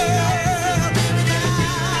world,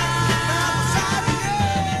 outside.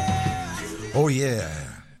 Oh, yeah.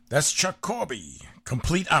 That's Chuck Corby.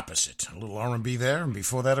 Complete opposite. A little R&B there. And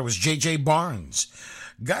before that, it was J.J. Barnes.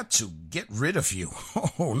 Got to get rid of you.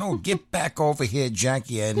 Oh, no. Get back over here,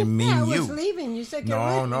 Jackie. I didn't mean I you. was leaving. You said get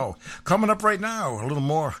rid of me. No. Coming up right now, a little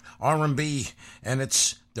more R&B, and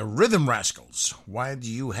it's the Rhythm Rascals. Why do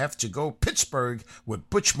you have to go Pittsburgh with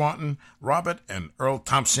Butch Martin, Robert and Earl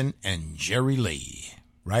Thompson, and Jerry Lee?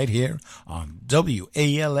 Right here on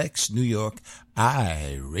WALX New York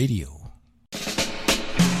iRadio.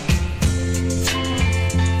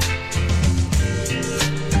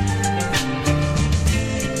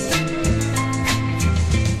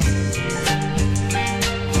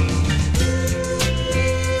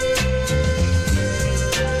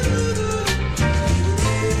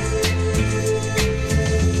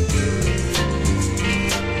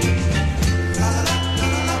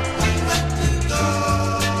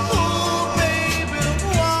 Oh, baby,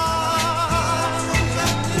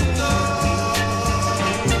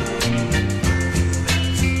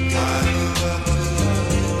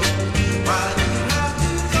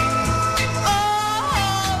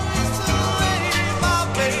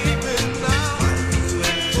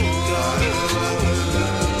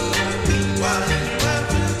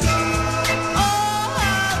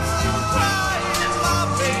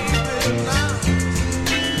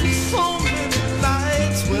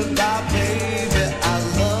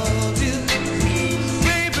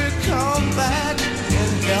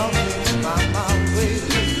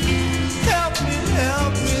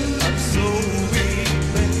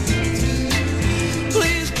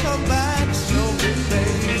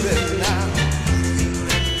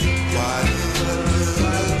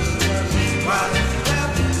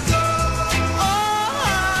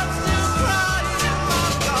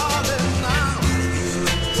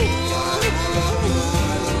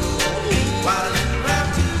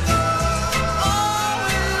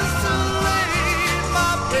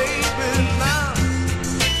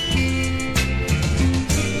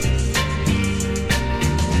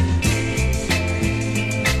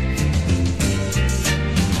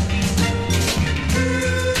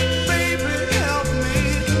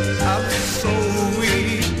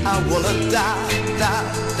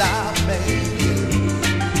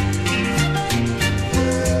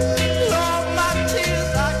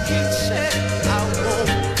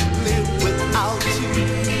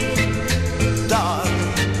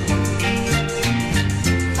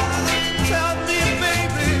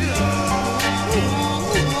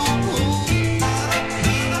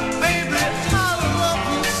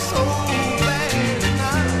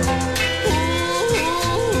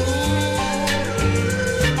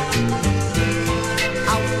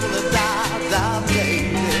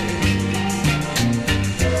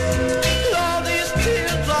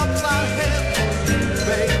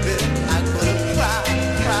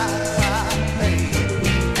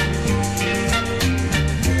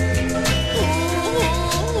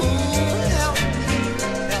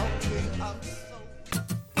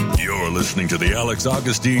 listening to the Alex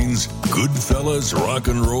Augustine's Goodfellas Rock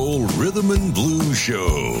and Roll Rhythm and Blues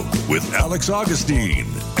Show with Alex Augustine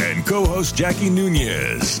Co-Host Jackie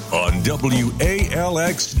Nunez on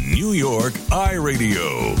WALX New York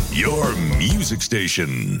iRadio, your music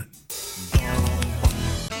station.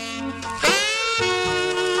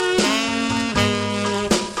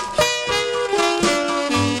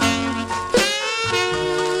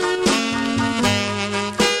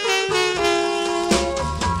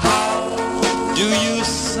 Do you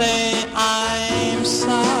say I'm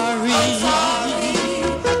sorry?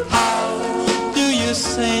 How do you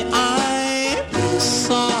say I'm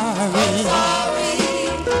sorry?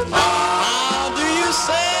 How do you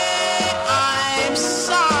say I'm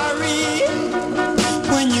sorry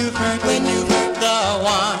when you've hurt the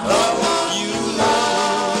one you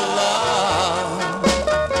love?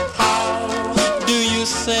 How do you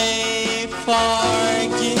say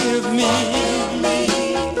forgive me?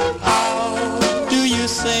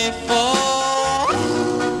 Say forgive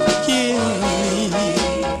me.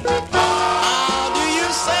 How do you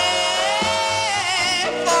say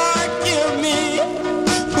forgive me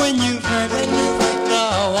when you've hurt the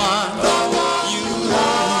one you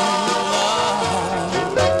love?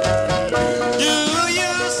 Do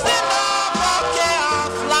you send a bouquet of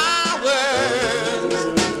flowers,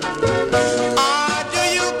 or do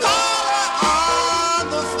you call her on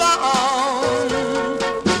the phone?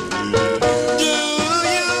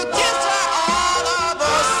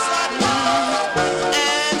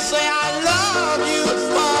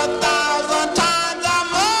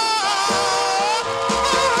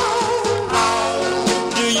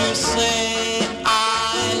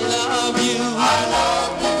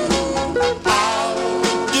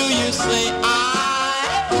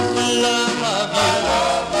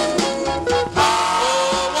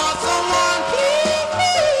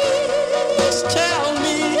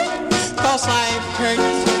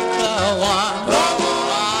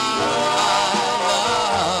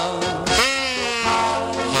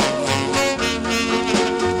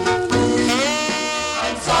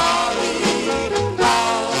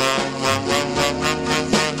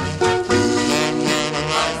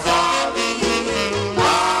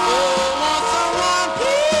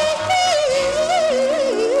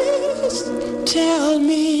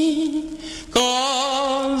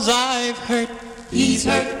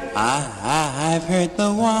 I've hurt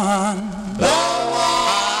the one. I've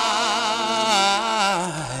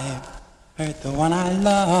hurt the one I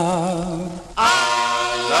love.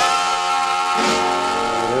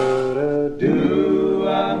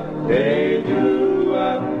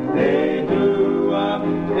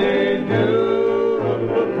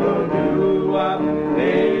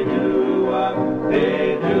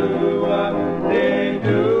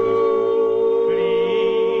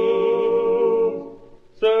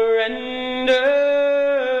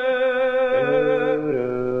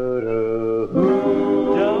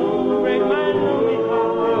 Don't break my lonely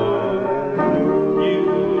heart.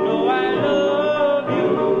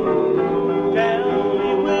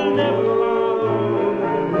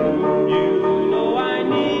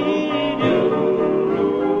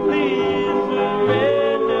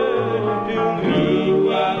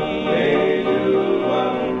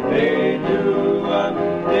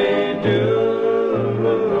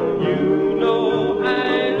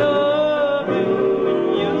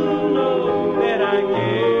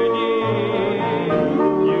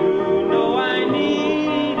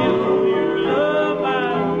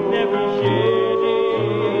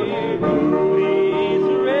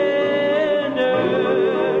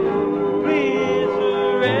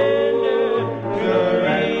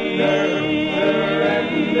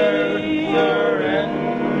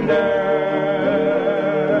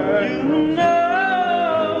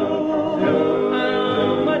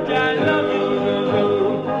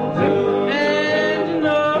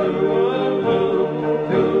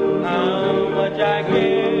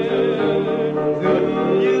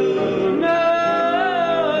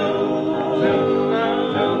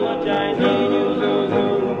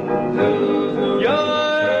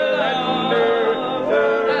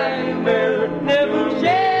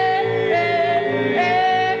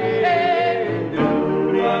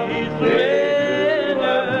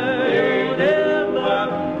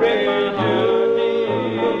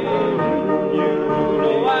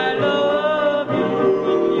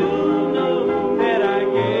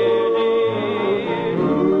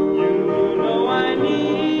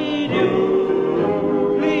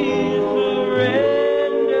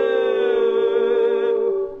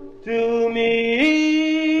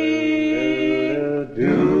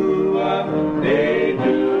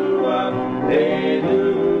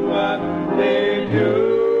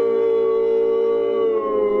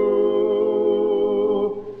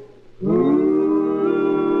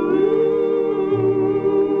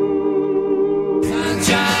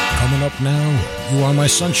 Coming up now, You Are My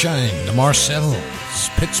Sunshine, the Marcells,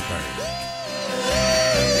 Pittsburgh.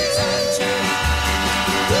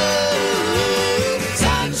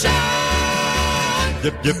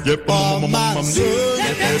 Yep, yep, yep. Oh, my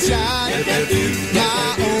sunshine,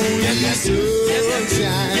 my only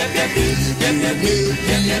sunshine. Happy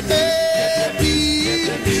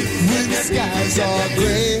when the skies are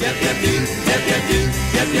gray. You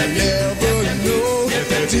never know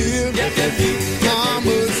till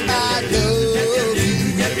Mama's I love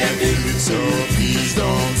you. So please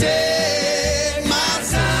don't take my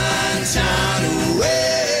sunshine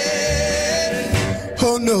away.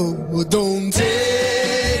 Oh no, don't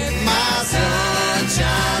take my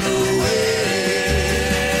sunshine away.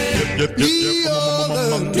 The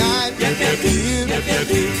other night,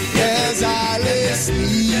 as I lay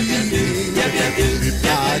sleeping,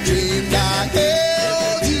 I dreamed I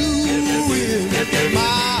held you in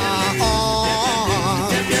my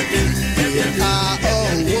arms. When I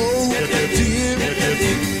awoke, dear,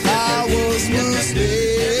 I was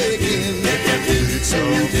mistaken. So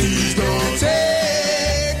please don't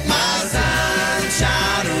take my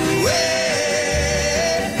sunshine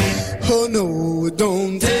away. Oh no,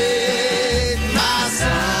 don't take my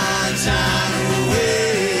sunshine away.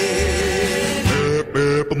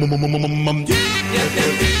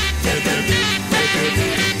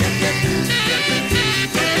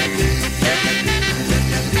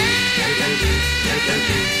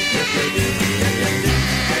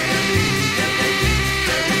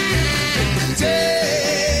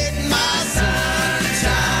 Take my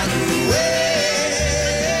sunshine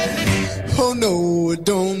away. Oh no,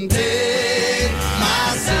 don't take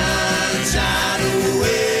my sunshine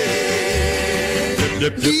away.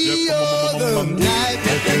 The other night,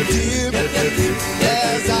 dear,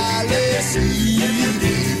 as I lay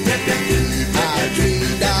sleeping, I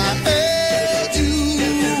dreamed I held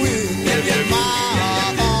you in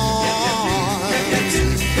my arms.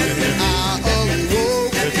 When I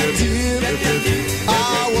awoke, dear, I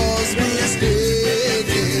was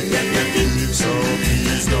mistaken. So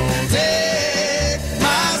please don't take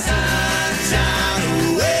my sunshine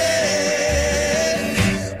away.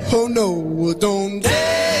 Oh no, don't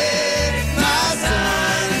take my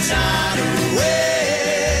sunshine away.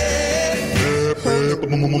 Oh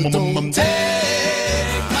no, don't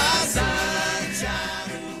take my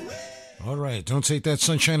sunshine away. All right, don't take that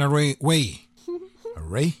sunshine away.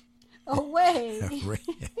 Array? Away.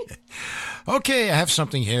 Okay, I have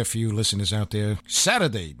something here for you listeners out there.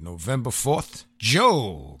 Saturday, November 4th,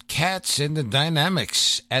 Joe, Cats and the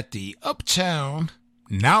Dynamics at the Uptown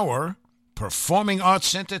Neue Performing Arts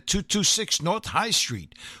Center, 226 North High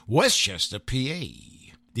Street, Westchester, PA.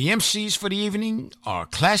 The MCs for the evening are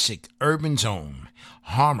Classic Urban Zone,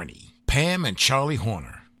 Harmony, Pam and Charlie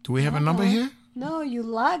Horner. Do we have a number here? No, you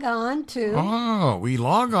log on to. Oh, we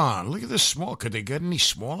log on. Look at this small. Could they get any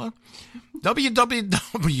smaller?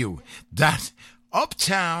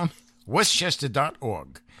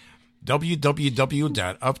 www.uptownwestchester.org.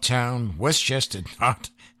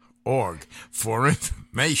 www.uptownwestchester.org for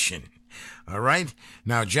information. All right?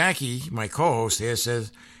 Now, Jackie, my co-host here,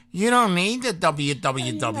 says, you don't need the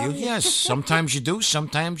www. Yes, sometimes you do,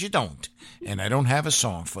 sometimes you don't. And I don't have a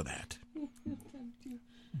song for that.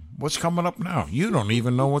 What's coming up now? You don't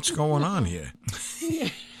even know what's going on here.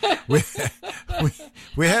 we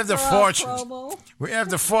have the fortunes. We have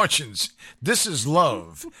the fortunes. This is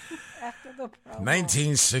Love. After the promo.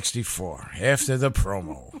 1964. After the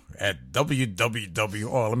promo at www.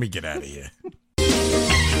 Oh, let me get out of here.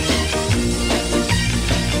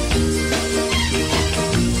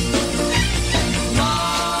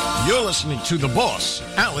 You're listening to The Boss,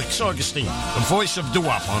 Alex Augustine, the voice of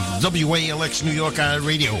doo-wop on WALX New York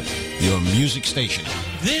Radio, your music station.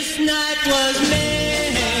 This night was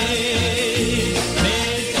made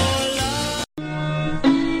for love.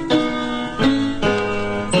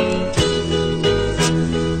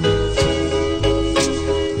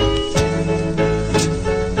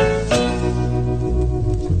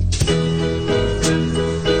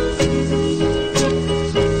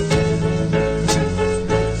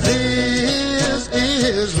 This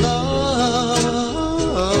is love.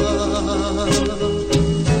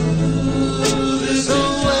 The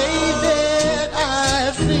way that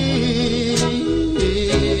I feel,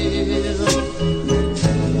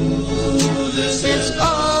 it's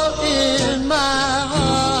all in my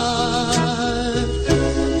heart,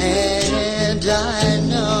 and I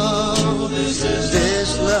know this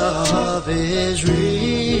love is real.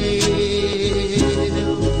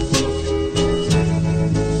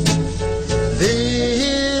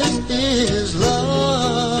 This is love.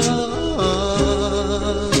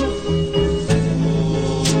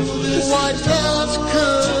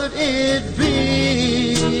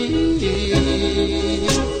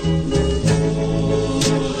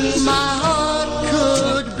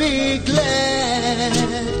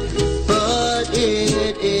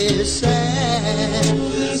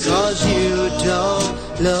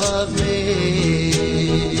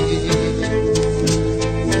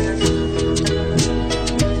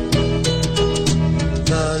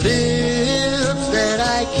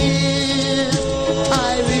 I kissed,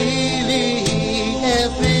 I really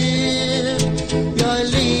have feared your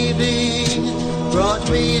leaving brought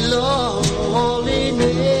me loneliness.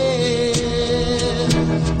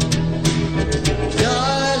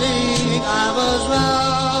 Darling, I was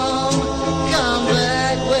wrong. Come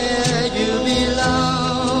back where you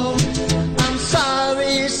belong. I'm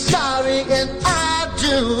sorry, sorry, and I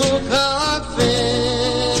do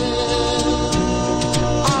confess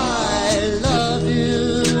I love you.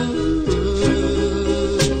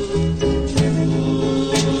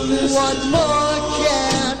 What more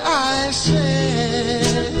can I say?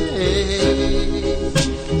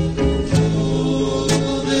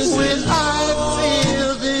 When I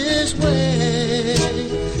feel this way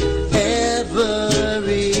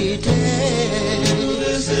every day,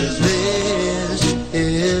 this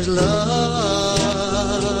is love.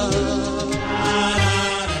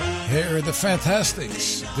 Here are the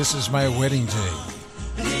Fantastics. This is my wedding day.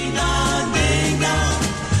 Ding dong, ding dong,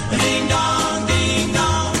 ding dong, ding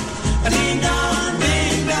dong, ding dong,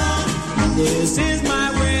 ding dong. This is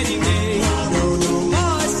my wedding day. No, no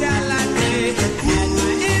more shall I pay. I had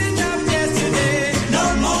my end up yesterday. No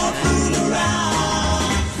more fool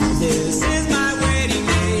around. This is my wedding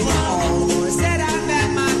day. Oh, said I've had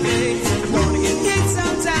my day. Gonna get hit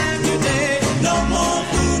sometime today. No more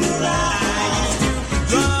fool around. I used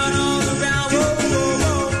to run all around, whoa, whoa,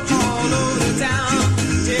 whoa, all over the town.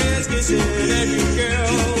 Just kissing every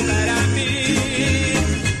girl that I meet.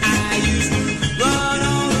 I used to run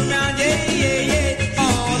all around, yeah, yeah, yeah,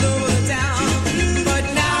 all over the town. But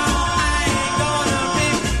now I ain't gonna be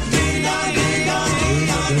ding dong, ding dong, ding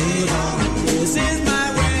dong, ding dong. This is my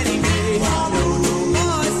wedding day. No, no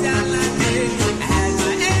more shall I pay. I had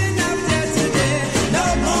my end up yesterday. No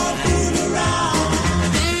more fool around.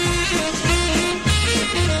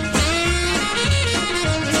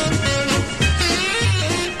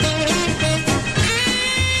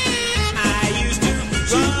 I used to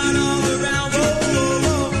run all around, whoa, whoa,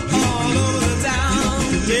 whoa, all over the town,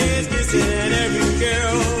 just kissing every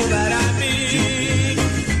girl that I meet.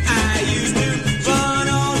 I used to run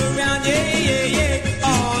all around, yeah, yeah, yeah,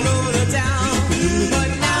 all over the town. But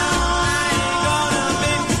now I ain't gonna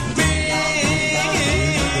be free.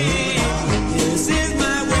 This is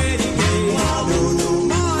my wedding day. No, no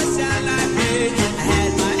more shall I pay. I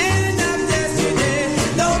had my end up yesterday.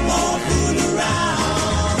 No more fool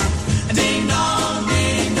around. Ding dong,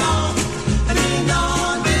 ding dong, ding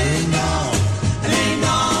dong, ding dong, ding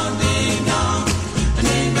dong, ding dong,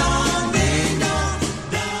 ding dong, ding dong.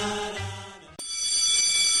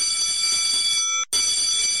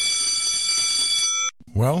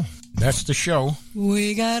 Well, that's the show.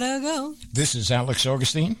 We gotta go. This is Alex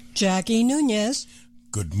Augustine. Jackie Nunez.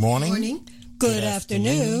 Good morning. Morning. Good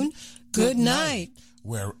afternoon. Good night.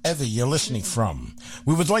 Wherever you're listening from.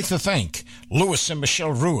 We would like to thank Louis and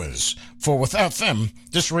Michelle Ruiz, for without them,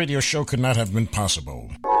 this radio show could not have been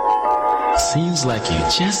possible. Seems like you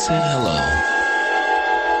just said hello.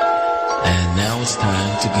 And now it's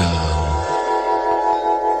time to go.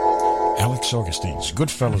 Alex Augustine's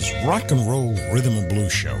Goodfellas Rock and Roll Rhythm and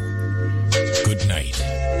Blues Show. Good night.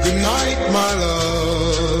 Good night, my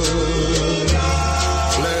love.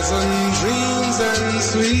 Pleasant dreams and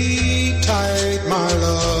sleep tight, my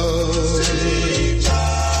love.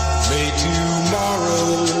 May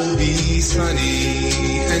tomorrow be sunny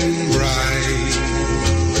and bright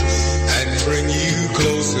and bring you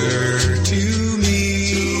closer to me.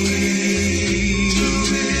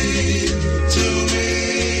 To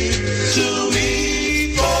me,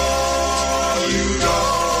 before you go.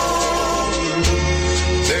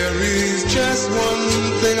 There is just one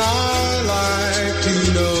thing I like to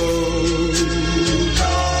know.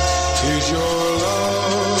 Is your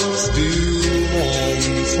love still warm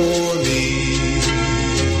for me?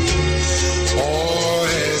 Or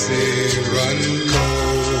has it run cold?